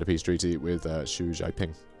Empire signed a peace treaty with Xu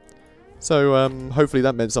Zhaiping. So, hopefully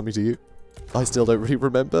that meant something to you. I still don't really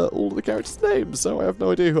remember all of the characters' names, so I have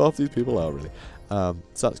no idea who half these people are, really. So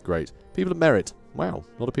that's great. People of merit. Wow,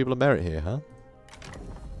 a lot of people of merit here, huh?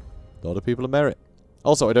 A lot of people of merit.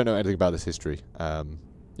 Also, I don't know anything about this history. You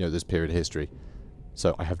know, this period of history.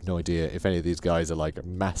 So I have no idea if any of these guys are, like,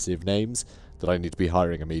 massive names that I need to be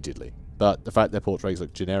hiring immediately. But the fact their portraits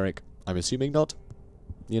look generic, I'm assuming not.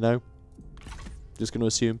 You know? Just going to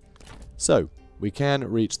assume. So, we can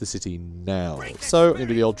reach the city now. So, I'm going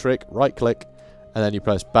to do the old trick. Right-click, and then you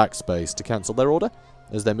press backspace to cancel their order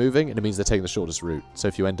as they're moving, and it means they're taking the shortest route. So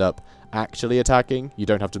if you end up actually attacking, you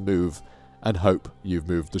don't have to move and hope you've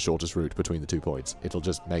moved the shortest route between the 2 points. It'll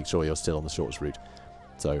just make sure you're still on the shortest route.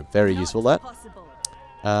 So, very useful there.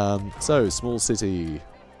 So, small city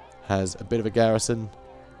has a bit of a garrison.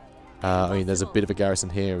 I mean, there's a bit of a garrison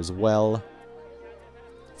here as well.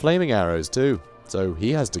 Flaming arrows, too. So,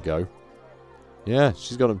 he has to go. Yeah,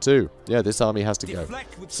 she's got them, too. Yeah, this army has to go.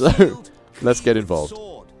 So, let's get involved.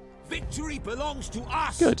 Victory belongs to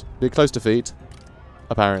us. Good. Be a close defeat,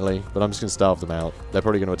 apparently, but I'm just going to starve them out. They're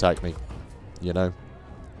probably going to attack me. You know?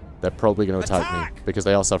 They're probably going to attack me because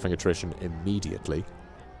they are suffering attrition immediately.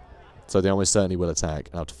 So they almost certainly will attack,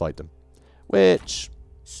 and I'll have to fight them. Which,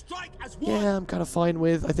 yeah, I'm kind of fine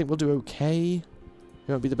with. I think we'll do okay.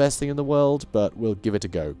 It won't be the best thing in the world, but we'll give it a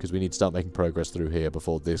go because we need to start making progress through here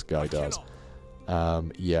before this guy does.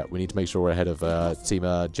 Yeah, we need to make sure we're ahead of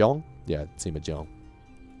Sima Zhong. Yeah, Sima Zhong.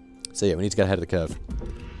 So yeah, we need to get ahead of the curve.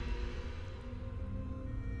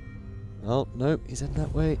 Oh, no, he's heading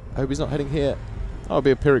that way. I hope he's not heading here. Oh, it'll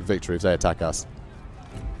be a Pyrrhic victory if they attack us.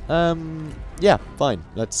 Yeah, fine.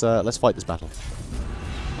 Let's fight this battle.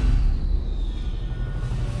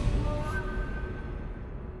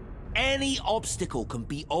 Any obstacle can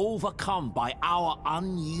be overcome by our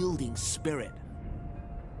unyielding spirit.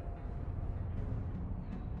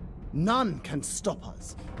 None can stop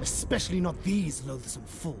us, especially not these loathsome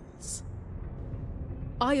fools.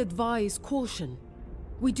 I advise caution.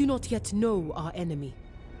 We do not yet know our enemy.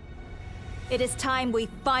 It is time we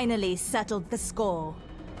finally settled the score.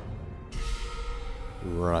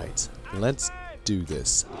 Right. Let's do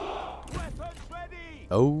this.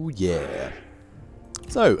 Oh yeah.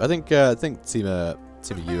 So I think Sima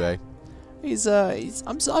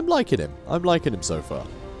Yue, I'm liking him. I'm liking him so far.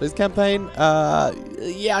 This campaign,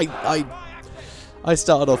 yeah, I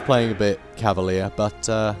started off playing a bit cavalier, but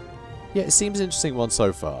yeah, it seems an interesting one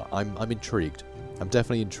so far. I'm intrigued. I'm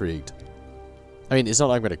definitely intrigued. I mean, it's not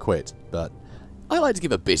like I'm going to quit, but I like to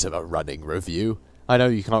give a bit of a running review. I know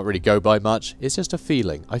you can't really go by much. It's just a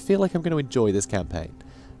feeling. I feel like I'm going to enjoy this campaign.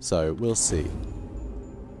 So, we'll see.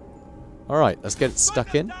 Alright, let's get it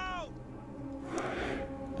stuck in.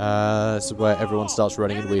 This is where everyone starts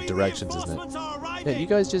running in weird directions, isn't it? Yeah, you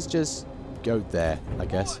guys just go there, I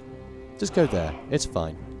guess. Just go there. It's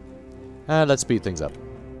fine. And let's speed things up.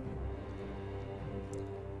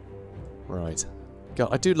 Right.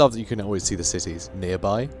 God, I do love that you can always see the cities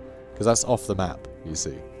nearby. Because that's off the map, you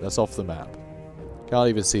see. That's off the map. Can't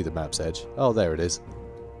even see the map's edge. Oh, there it is.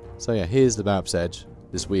 So yeah, here's the map's edge.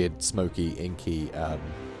 This weird, smoky, inky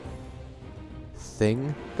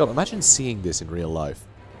thing. God, imagine seeing this in real life.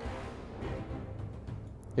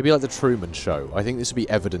 It'd be like the Truman Show. I think this would be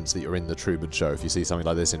evidence that you're in the Truman Show if you see something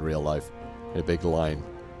like this in real life. In a big line.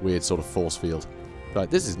 Weird sort of force field. Right,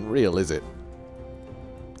 this isn't real, is it?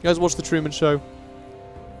 You guys watch the Truman Show?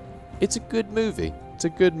 It's a good movie. It's a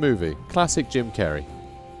good movie. Classic Jim Carrey.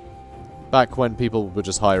 Back when people would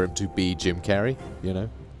just hire him to be Jim Carrey, you know?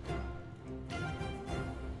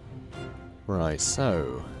 Right,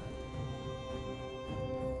 so...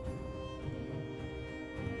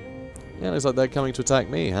 yeah, looks like they're coming to attack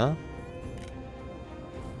me, huh?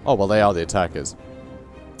 Oh, well, they are the attackers.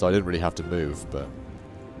 So I didn't really have to move, but...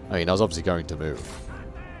 I mean, I was obviously going to move.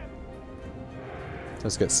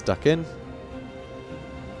 Let's get stuck in.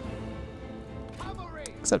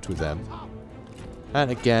 Except with them.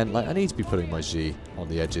 And again, like, I need to be putting my G on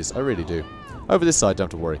the edges. I really do. Over this side, don't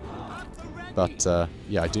have to worry. But,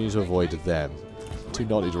 yeah, I do need to avoid them. Do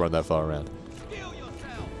not need to run that far around.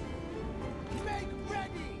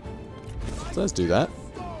 So let's do that.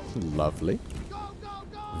 Lovely.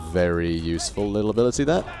 Very useful little ability,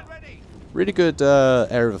 that. Really good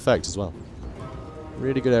area of effect as well.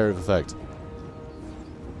 Really good area of effect.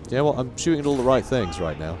 You know what? I'm shooting at all the right things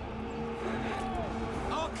right now.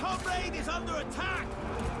 Our comrade is under attack.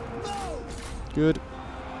 No. Good.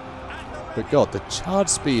 But God, the charge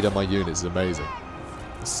speed on my units is amazing.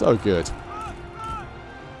 It's so good.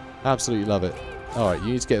 Absolutely love it. Alright,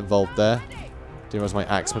 you need to get involved there. Do you realize my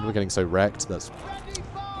axemen were getting so wrecked? That's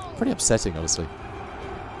pretty upsetting, honestly.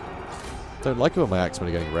 Don't like it when my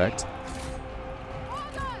axemen are getting wrecked.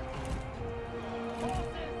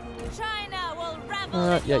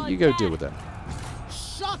 Alright, yeah, you go deal with them.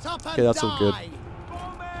 Okay, that's all good.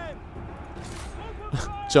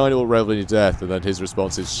 China will revel in your death, and then his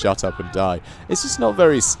response is shut up and die. It's just not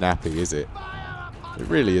very snappy, is it? It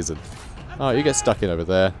really isn't. Alright, you get stuck in over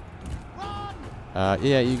there.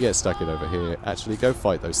 Yeah, you get stuck in over here. Actually, go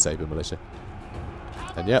fight those Saber militia.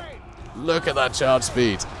 And yep, look at that charge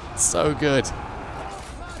speed. So good.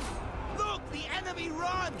 Look, the enemy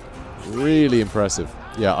run. Really impressive.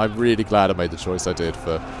 Yeah, I'm really glad I made the choice I did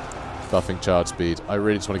for buffing charge speed. I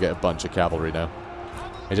really just want to get a bunch of cavalry now.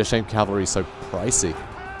 It's a shame cavalry is so pricey.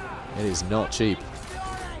 It is not cheap.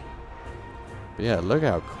 But yeah, look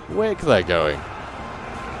how quick they're going.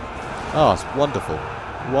 Oh, it's wonderful.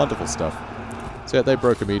 Wonderful stuff. So yeah, they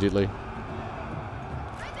broke immediately.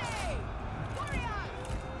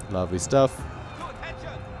 Lovely stuff.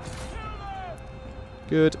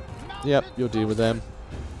 Good. Yep, you'll deal with them.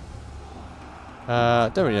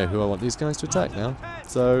 Don't really know who I want these guys to attack now.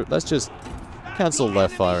 So let's just cancel their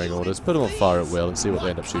firing orders, put them on fire at will, and see what they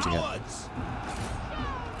end up shooting at.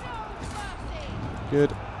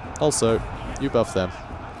 Good. Also, you buff them.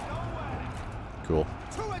 Cool.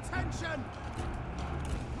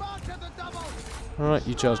 Alright,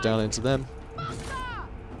 you charge down into them.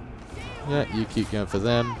 Yeah, you keep going for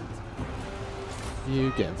them.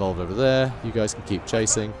 You get involved over there. You guys can keep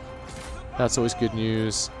chasing. That's always good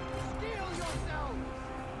news.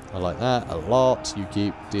 I like that a lot. You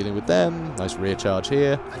keep dealing with them. Nice rear charge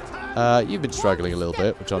here. You've been struggling a little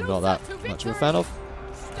bit, which I'm not that much of a fan of.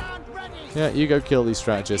 Yeah, you go kill these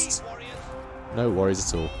strategists. No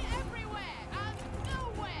worries at all.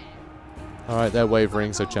 Alright, they're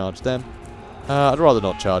wavering, so charge them. I'd rather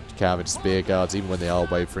not charge cav into spear guards, even when they are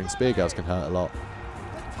wavering. Spear guards can hurt a lot.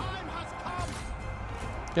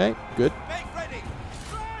 Okay, good.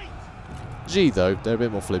 G though, they're a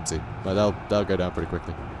bit more flimsy, but they'll go down pretty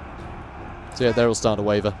quickly. So yeah, they're all starting to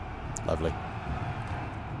waver. Lovely.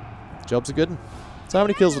 Jobs are good. So how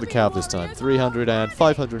many kills with the cav this time? 300 and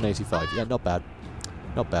 585. Yeah, not bad.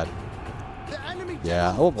 Not bad.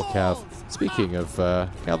 Yeah, I want more cav. Speaking of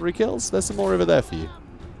cavalry kills, there's some more over there for you.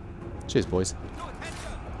 Cheers, boys.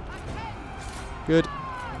 Good.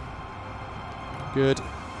 Good.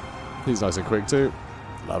 He's nice and quick too.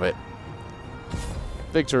 Love it.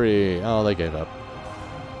 Victory! Oh, they gave up.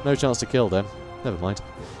 No chance to kill them. Never mind.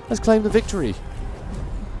 Let's claim the victory.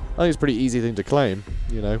 I think it's a pretty easy thing to claim.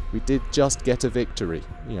 You know, we did just get a victory.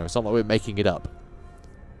 You know, it's not like we're making it up.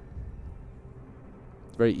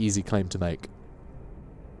 Very easy claim to make.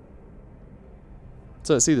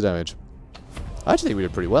 So let's see the damage. I actually think we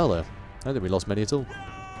did pretty well there. I don't think we lost many at all.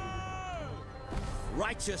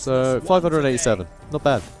 So 587. Not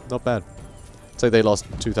bad. Not bad. So they lost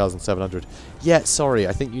 2,700. Yeah, sorry.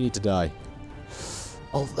 I think you need to die.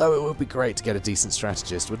 Although it would be great to get a decent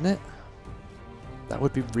strategist, wouldn't it? That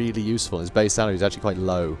would be really useful. His base salary is actually quite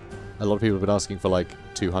low. A lot of people have been asking for like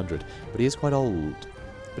 200. But he is quite old.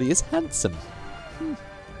 But he is handsome.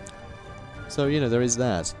 So, you know, there is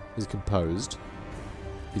that. He's composed.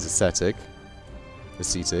 He's ascetic. I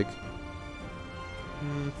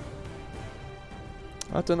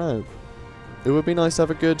don't know. It would be nice to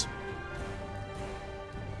have a good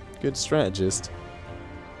strategist.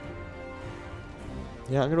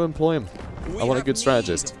 Yeah, I'm going to employ him. I want a good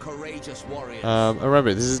strategist.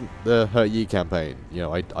 Remember, this isn't the He Yi campaign. You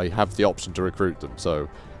know, I have the option to recruit them, so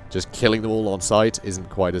just killing them all on sight isn't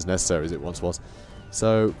quite as necessary as it once was.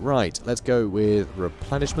 So, right, let's go with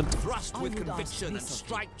replenishment.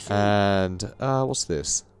 And, what's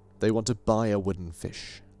this? They want to buy a wooden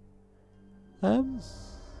fish. I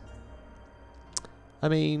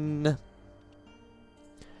mean...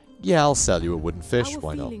 Yeah, I'll sell you a wooden fish,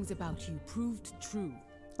 why not? About you proved true.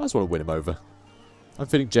 I just want to win him over. I'm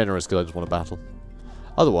feeling generous because I just want to battle.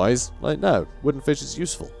 Otherwise, like, no, wooden fish is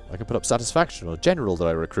useful. I can put up satisfaction on a general that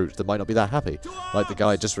I recruit that might not be that happy. Like the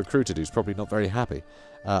guy I just recruited who's probably not very happy.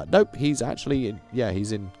 Nope, he's actually in, yeah,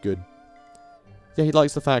 he's in good... Yeah, he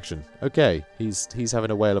likes the faction. Okay, he's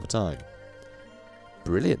having a whale of a time.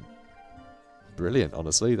 Brilliant. Brilliant,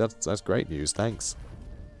 honestly. That's great news, thanks.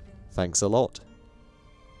 Thanks a lot.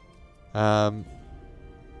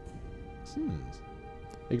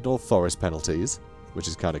 Ignore forest penalties, which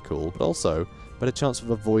is kind of cool, but also better chance of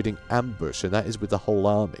avoiding ambush, and that is with the whole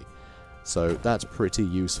army. So that's pretty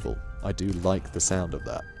useful. I do like the sound of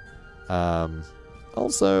that.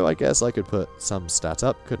 Also, I guess I could put some stat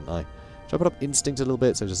up, couldn't I? Should I put up instinct a little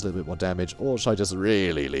bit, so just a little bit more damage, or should I just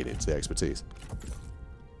really lean into the expertise?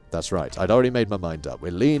 That's right, I'd already made my mind up.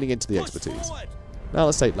 We're leaning into the expertise. Now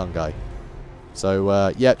let's take Lungai.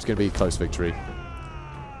 So, yeah, it's going to be a close victory.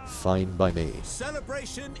 Fine by me.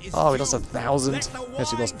 Oh, we lost 1,000.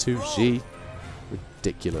 Actually lost 2G.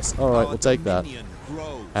 Ridiculous. Alright, we'll take that.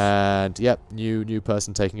 And, yep, new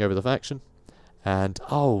person taking over the faction. And,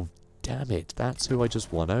 oh, damn it. That's who I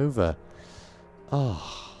just won over.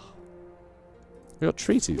 Oh. We got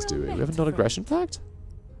treaties, do we? We have a non-aggression pact?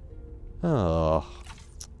 Oh.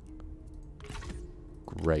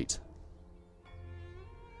 Great.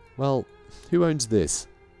 Well, who owns this?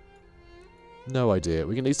 No idea.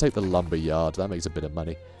 We can at least take the lumber yard. That makes a bit of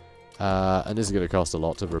money. And this is going to cost a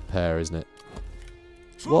lot to repair, isn't it?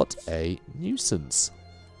 What a nuisance.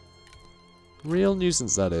 Real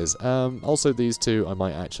nuisance, that is. Also, these two, I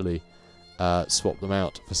might actually swap them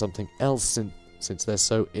out for something else since they're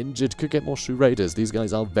so injured. Could get more shoe raiders. These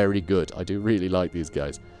guys are very good. I do really like these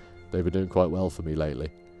guys. They've been doing quite well for me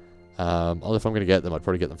lately. Although if I'm going to get them, I'd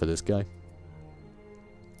probably get them for this guy.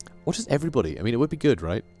 Or just everybody. I mean, it would be good,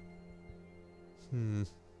 right? No,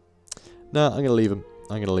 I'm going to leave him.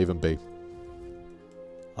 I'm going to leave him be.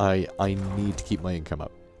 I need to keep my income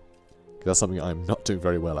up. That's something I'm not doing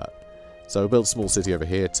very well at. So build a small city over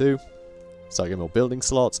here too. Start getting more building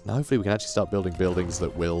slots. And hopefully we can actually start building buildings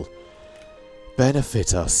that will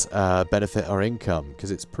benefit us. Benefit our income.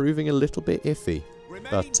 Because it's proving a little bit iffy.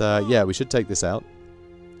 But yeah, we should take this out.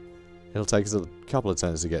 It'll take us a couple of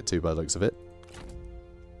turns to get to by the looks of it.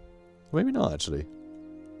 Maybe not, actually.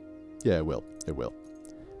 Yeah, it will. It will.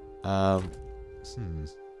 I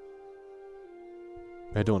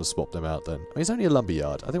don't want to swap them out then. I mean, it's only a lumber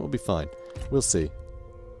yard. I think we'll be fine. We'll see.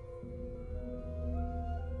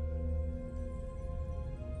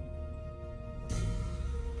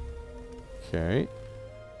 Okay.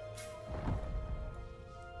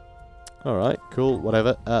 Alright, cool,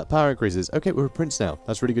 whatever. Power increases. Okay, we're a prince now.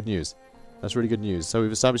 That's really good news. That's really good news. So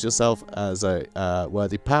we've established yourself as a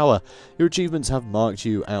worthy power. Your achievements have marked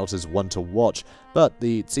you out as one to watch, but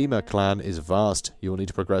the Sima clan is vast. You will need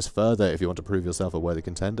to progress further if you want to prove yourself a worthy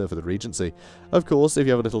contender for the regency. Of course, if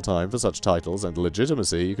you have a little time for such titles and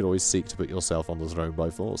legitimacy, you can always seek to put yourself on the throne by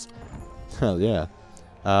force. Hell yeah.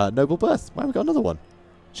 Noble birth. Wow, we got another one.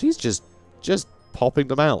 She's just popping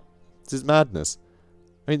them out. This is madness.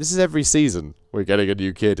 I mean, this is every season we're getting a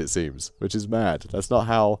new kid, it seems, which is mad. That's not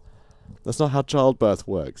how childbirth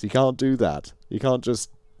works. You can't do that. You can't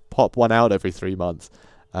just pop one out every 3 months.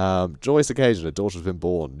 Joyous occasion, a daughter's been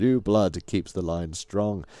born. New blood keeps the line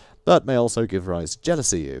strong, but may also give rise to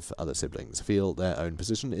jealousy if other siblings feel their own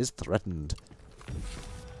position is threatened.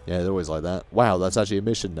 Yeah, they're always like that. Wow, that's actually a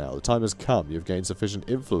mission now. The time has come. You've gained sufficient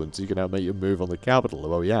influence. You can now make your move on the capital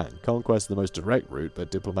of Ouyang. Conquest is the most direct route, but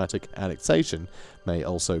diplomatic annexation may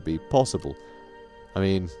also be possible. I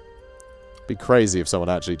mean, it'd be crazy if someone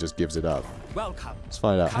actually just gives it up. Welcome. Let's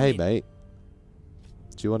find out. Hey, mate.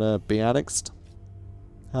 Do you want to be annexed?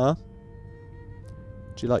 Huh?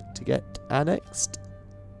 Would you like to get annexed?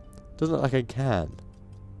 Doesn't look like I can.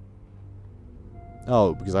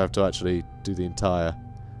 Oh, because I have to actually do the entire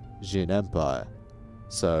Jin Empire.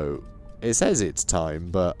 So, it says it's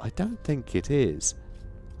time, but I don't think it is.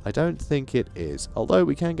 I don't think it is. Although,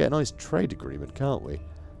 we can get a nice trade agreement, can't we?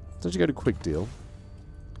 Don't you go to quick deal?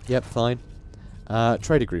 Yep, fine.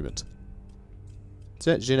 Trade agreement.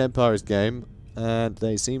 So, Jin Empire's game, and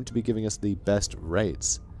they seem to be giving us the best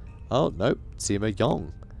rates. Oh, nope. Sima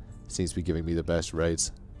Yong seems to be giving me the best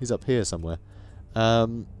rates. He's up here somewhere.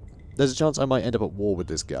 There's a chance I might end up at war with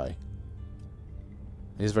this guy.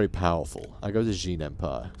 He's very powerful. I go to Jin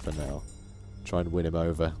Empire for now. Try and win him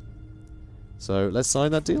over. So, let's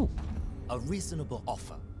sign that deal. A reasonable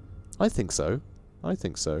offer. I think so. I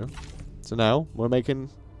think so. So now, we're making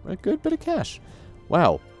a good bit of cash.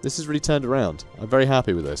 Wow, this has really turned around. I'm very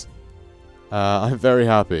happy with this. I'm very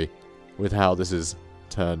happy with how this has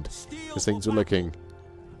turned. Because things are looking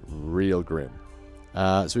real grim.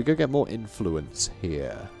 So we go get more influence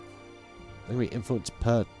here. I think we influence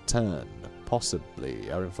per turn.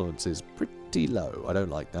 Possibly. Our influence is pretty low. I don't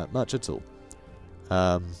like that much at all.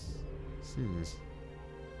 But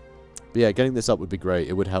yeah, getting this up would be great.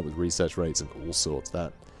 It would help with research rates and all sorts.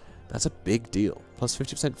 That's a big deal. Plus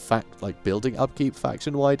 50% building upkeep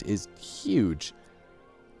faction-wide is huge.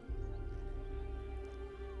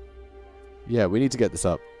 Yeah, we need to get this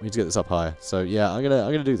up. We need to get this up higher. So yeah, I'm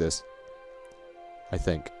gonna do this. I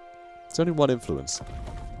think. It's only 1 influence.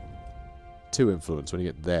 2 influence when you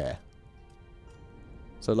get there.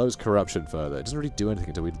 So it lowers corruption further. It doesn't really do anything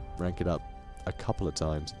until we rank it up a couple of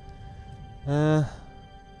times. Do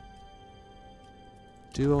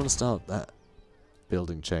I want to start that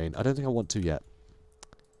building chain? I don't think I want to yet.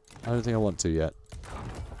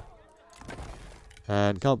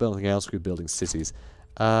 And can't build anything else. We're building cities.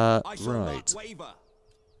 Right.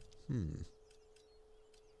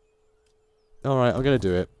 Alright, I'm going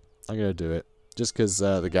to do it. Just because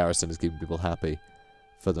the garrison is keeping people happy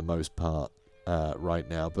for the most part right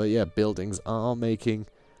now. But yeah, buildings are making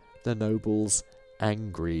the nobles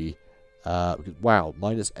angry. Wow,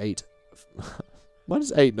 -8.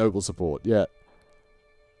 -8 noble support, yeah.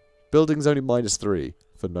 Buildings only -3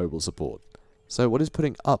 for noble support. So what is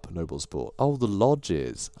putting up noble support? Oh, the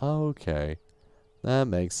lodges. Okay. That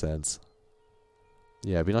makes sense.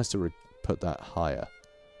 Yeah, it'd be nice to put that higher.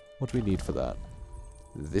 What do we need for that?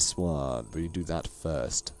 This one. We do that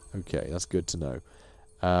first. Okay, that's good to know.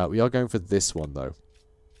 We are going for this one, though.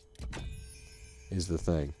 Is the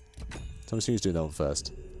thing. So I'm assuming he's doing that one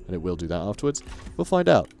first. And it will do that afterwards. We'll find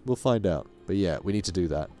out. We'll find out. But yeah, we need to do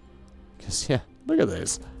that. Because, yeah, look at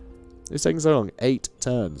this. It's taking so long. 8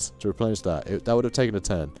 turns to replenish that. That would have taken a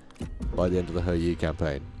turn by the end of the Yi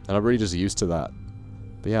campaign. And I'm really just used to that.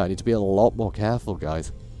 But yeah, I need to be a lot more careful,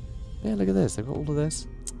 guys. Yeah, look at this. They've got all of this.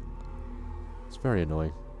 It's very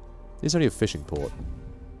annoying. It's only a fishing port.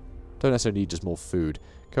 Don't necessarily need just more food.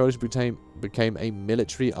 Coalition became a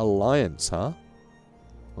military alliance, huh?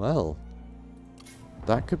 Well,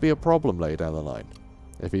 that could be a problem later down the line.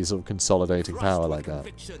 If he's sort of consolidating power like that.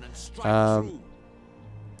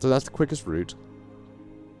 So that's the quickest route.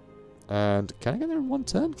 And can I get there in 1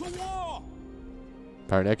 turn?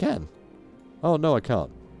 Apparently I can. Oh, no, I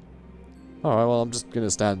can't. Alright, well, I'm just going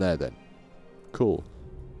to stand there then. Cool.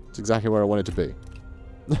 It's exactly where I want it to be.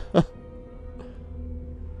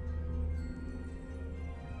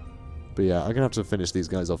 But yeah, I'm going to have to finish these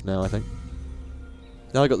guys off now, I think.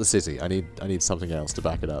 Now I got the city. I need something else to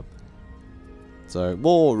back it up. So,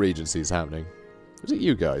 more regencies happening. Is it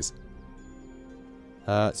you guys?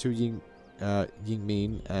 Su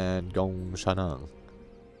Yingmin and Gong Shanang.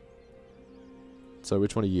 So,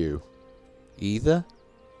 which one are you? Either?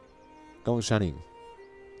 Gong Shaning.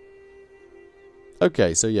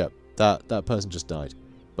 Okay, so yeah, that person just died.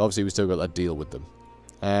 But obviously we still got that deal with them.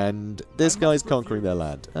 And this guy's conquering their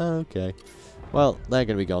land. Okay. Well, they're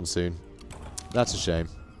going to be gone soon. That's a shame.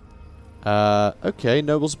 Okay,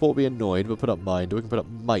 noble support will be annoyed. We'll put up mind. We can put up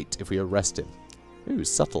might if we arrest him. Ooh,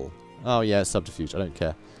 subtle. Oh yeah, subterfuge. I don't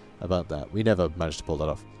care about that. We never managed to pull that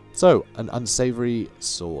off. So, an unsavory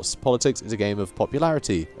source. Politics is a game of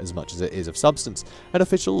popularity as much as it is of substance. An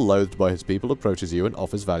official loathed by his people approaches you and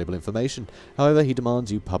offers valuable information. However, he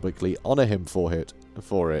demands you publicly honor him for it.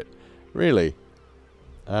 Really?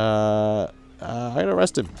 I'm gonna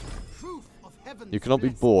arrest him. You cannot be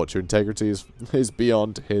bought. Your integrity is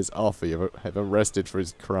beyond his offer. You have arrested for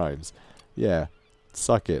his crimes. Yeah.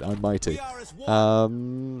 Suck it. I'm mighty.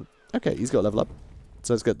 Okay, he's got to level up.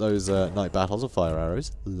 So let's get those night battles of fire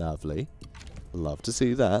arrows. Lovely. Love to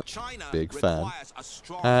see that. Big fan.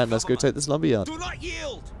 And let's go take this lumberyard. Do not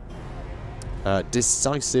yield.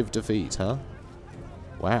 Decisive defeat, huh?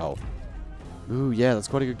 Wow. Ooh, yeah, that's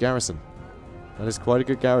quite a good garrison. That is quite a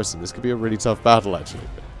good garrison. This could be a really tough battle, actually.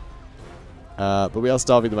 But we are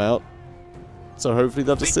starving them out. So hopefully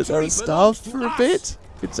they'll just sit there and starve for a bit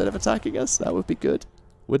instead of attacking us. That would be good,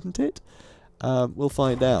 wouldn't it? We'll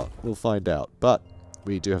find out. We'll find out. But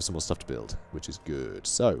we do have some more stuff to build, which is good.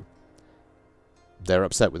 So, they're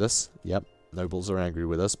upset with us. Yep, nobles are angry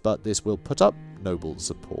with us. But this will put up noble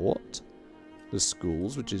support. The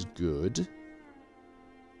schools, which is good.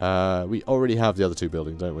 We already have the other two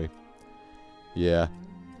buildings, don't we? Yeah.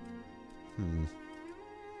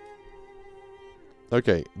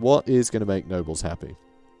 Okay, what is going to make nobles happy?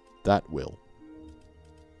 That will.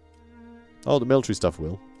 Oh, the military stuff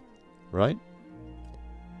will. Right?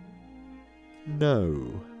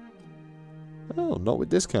 No. Oh, not with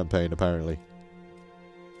this campaign, apparently.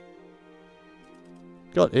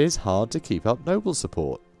 God, it is hard to keep up noble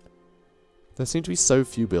support. There seem to be so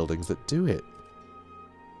few buildings that do it.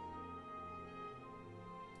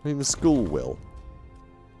 I mean, the school will.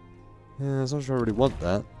 Yeah, I'm not sure I really want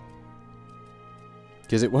that.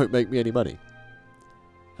 Because it won't make me any money.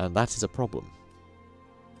 And that is a problem.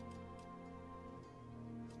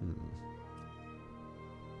 In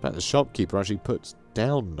fact, the shopkeeper actually puts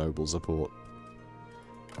down noble support.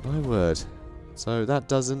 My word. So that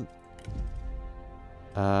doesn't...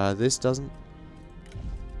 this doesn't.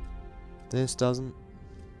 This doesn't.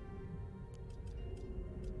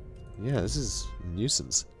 Yeah, this is a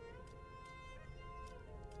nuisance.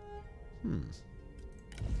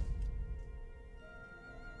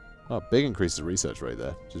 Oh, big increase in research rate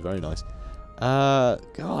there, which is very nice.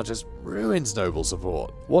 God, just ruins noble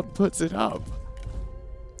support. What puts it up?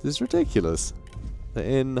 This is ridiculous. The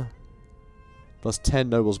inn, plus 10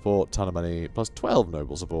 noble support, ton of money, plus 12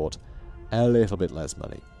 noble support, a little bit less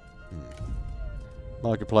money.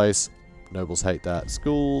 Marketplace, nobles hate that.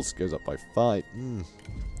 Schools, goes up by 5.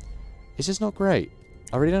 It's just not great.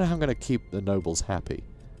 I really don't know how I'm going to keep the nobles happy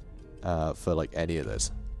for, like, any of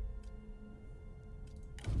this.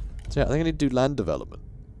 So yeah, I think I need to do land development.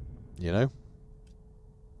 You know?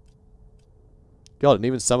 God, and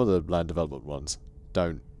even some of the land development ones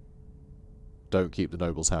don't keep the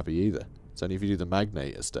nobles happy either. It's only if you do the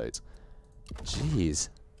magnate estates. Jeez.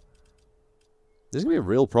 This is going to be a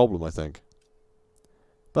real problem, I think.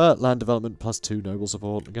 But land development plus 2 noble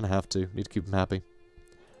support. I'm going to have to. Need to keep them happy.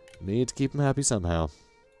 Need to keep them happy somehow.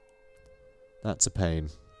 That's a pain.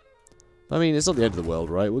 I mean, it's not the end of the world,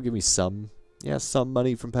 right? Will give me some, yeah, some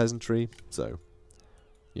money from peasantry. So,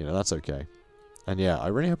 you know, that's okay. And yeah, I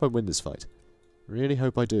really hope I win this fight. Really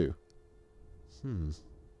hope I do.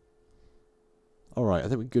 Alright, I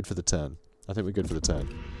think we're good for the turn. I think we're good for the turn.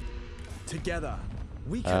 Together,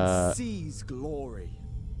 we can seize glory.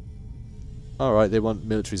 Alright, they want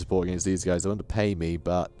military support against these guys. They want to pay me,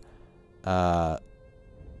 but...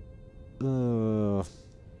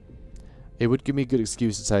 it would give me a good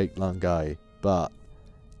excuse to take Langai, but...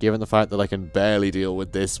 given the fact that I can barely deal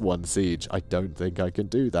with this one siege, I don't think I can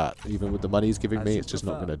do that. Even with the money he's giving me, it's just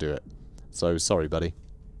not going to do it. So, sorry, buddy.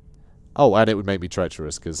 Oh, and it would make me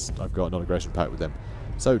treacherous, because I've got a non-aggression pact with them.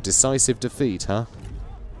 So, decisive defeat, huh?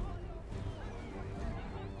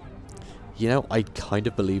 You know, I kind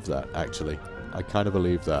of believe that, actually. I kind of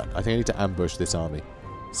believe that. I think I need to ambush this army.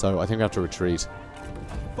 So, I think I have to retreat.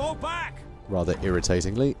 Fall back! Rather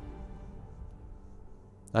irritatingly.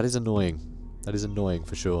 That is annoying. That is annoying,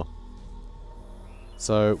 for sure.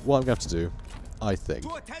 So, what I'm going to have to do, I think,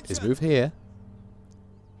 is move here.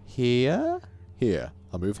 Here. Here.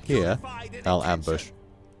 I'll move here. I'll ambush.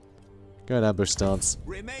 Go in ambush stance.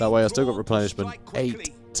 That way I've still got replenishment.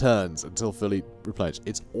 8 turns until fully replenished.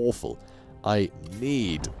 It's awful. I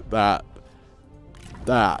need that.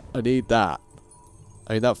 I need that.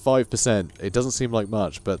 I mean, that 5%, it doesn't seem like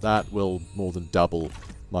much, but that will more than double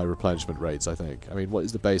my replenishment rates, I think. I mean, what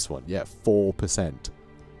is the base one? Yeah, 4%.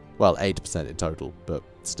 Well, 8% in total, but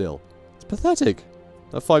still. It's pathetic.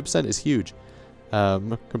 That 5% is huge.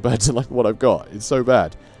 Compared to like what I've got. It's so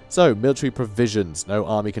bad. So, military provisions. No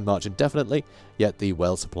army can march indefinitely, yet the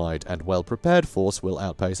well-supplied and well-prepared force will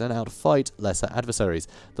outpace and outfight lesser adversaries.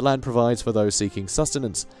 The land provides for those seeking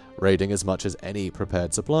sustenance. Raiding as much as any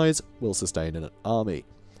prepared supplies will sustain an army.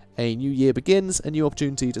 A new year begins, a new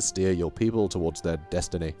opportunity to steer your people towards their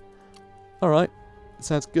destiny. Alright,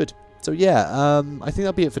 sounds good. So yeah, I think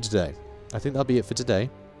that'll be it for today.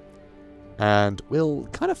 And we'll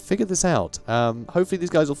kind of figure this out. Hopefully these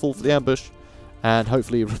guys will fall for the ambush. And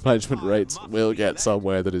hopefully replenishment rates will get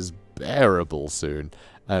somewhere that is bearable soon.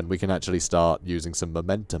 And we can actually start using some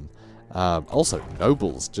momentum. Also,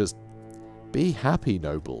 nobles. Just be happy,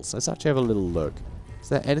 nobles. Let's actually have a little look. Is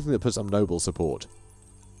there anything that puts up noble support?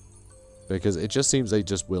 Because it just seems they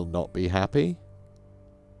just will not be happy.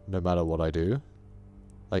 no matter what I do.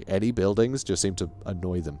 Like, any buildings just seem to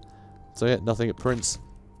annoy them. So yeah, nothing at Prince.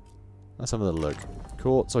 Let's have another look.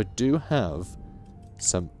 Court. So I do have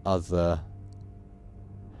some other...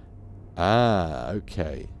 Ah,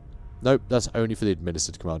 okay. Nope, that's only for the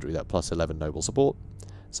administered commandery, that plus 11 noble support.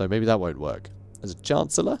 So maybe that won't work. As a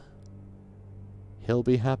Chancellor, he'll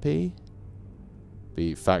be happy.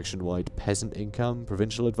 Be faction-wide peasant income,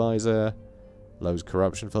 provincial advisor, lowers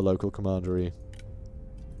corruption for local commandery.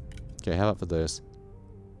 Okay, how about for this?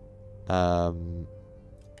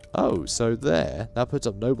 Oh, so there, that puts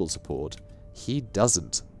up noble support. He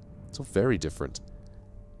doesn't. It's all very different.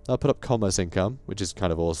 I'll put up commerce income, which is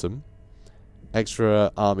kind of awesome.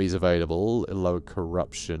 Extra armies available, lower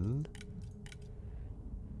corruption.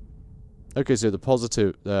 Okay, so the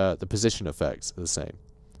positive, the position effects are the same.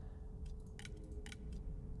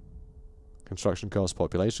 Construction cost,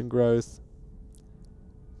 population growth.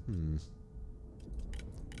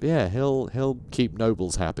 But yeah, he'll keep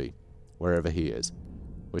nobles happy wherever he is,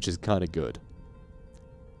 which is kind of good.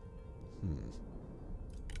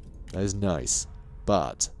 That is nice,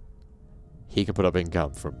 but he can put up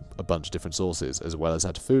income from a bunch of different sources, as well as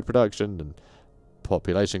add to food production and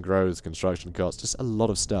population growth, construction costs, just a lot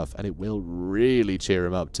of stuff, and it will really cheer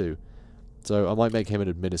him up too. So I might make him an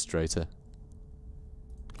administrator.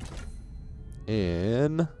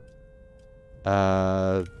 In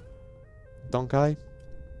Donkai?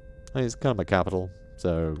 I mean, it's kind of my capital,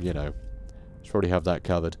 so, you know, should probably have that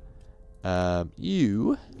covered.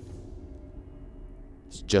 You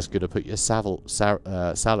is just going to put your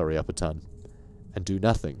salary up a ton and do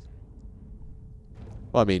nothing.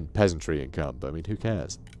 Well, I mean, peasantry income, but I mean, who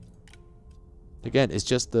cares? Again, it's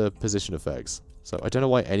just the position effects. So I don't know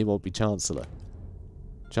why anyone would be Chancellor.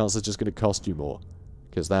 Chancellor's just going to cost you more,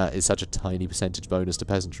 because that is such a tiny percentage bonus to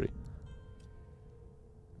peasantry.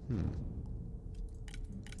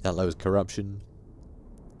 That lowers corruption.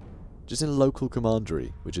 Just in local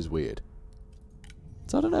commandery, which is weird.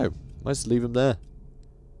 So I don't know. Might just leave him there.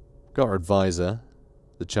 Got our advisor,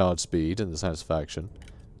 the charge speed, and the satisfaction.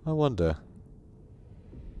 I wonder.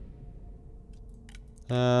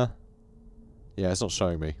 Yeah, it's not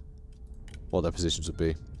showing me what their positions would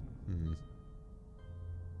be.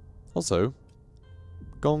 Also,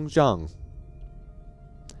 Gongjiang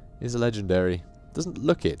is a legendary. Doesn't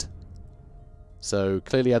look it. So,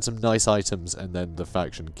 clearly had some nice items, and then the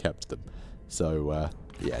faction kept them. So,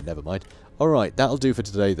 yeah, never mind. Alright, that'll do for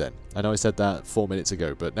today then. I know I said that 4 minutes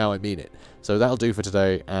ago, but now I mean it. So that'll do for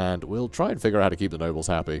today, and we'll try and figure out how to keep the nobles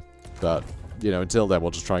happy. But, you know, until then, we'll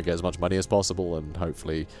just try and get as much money as possible, and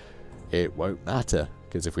hopefully it won't matter.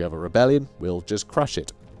 Because if we have a rebellion, we'll just crush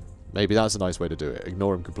it. Maybe that's a nice way to do it.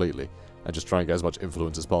 Ignore him completely, and just try and get as much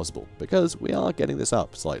influence as possible. Because we are getting this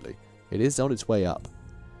up slightly. It is on its way up.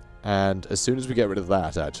 And as soon as we get rid of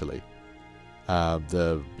that, actually,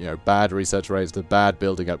 the bad research rates, the bad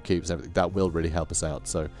building upkeeps, everything, that will really help us out.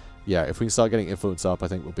 So yeah, if we can start getting influence up, I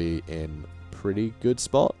think we'll be in pretty good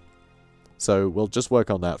spot. So we'll just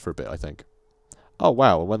work on that for a bit, I think. Oh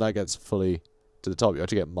wow, and when that gets fully to the top, you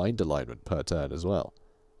actually get mind alignment per turn as well.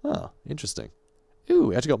 Ah, interesting. Ooh,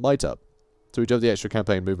 we actually got might up. So we do have the extra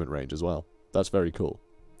campaign movement range as well. That's very cool.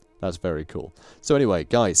 That's very cool. So anyway,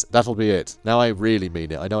 guys, that'll be it. Now I really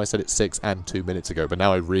mean it. I know I said it 6 and 2 minutes ago, but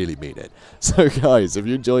now I really mean it. So guys, if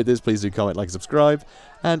you enjoyed this, please do comment, like, subscribe,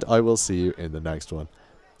 and I will see you in the next one.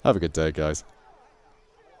 Have a good day, guys.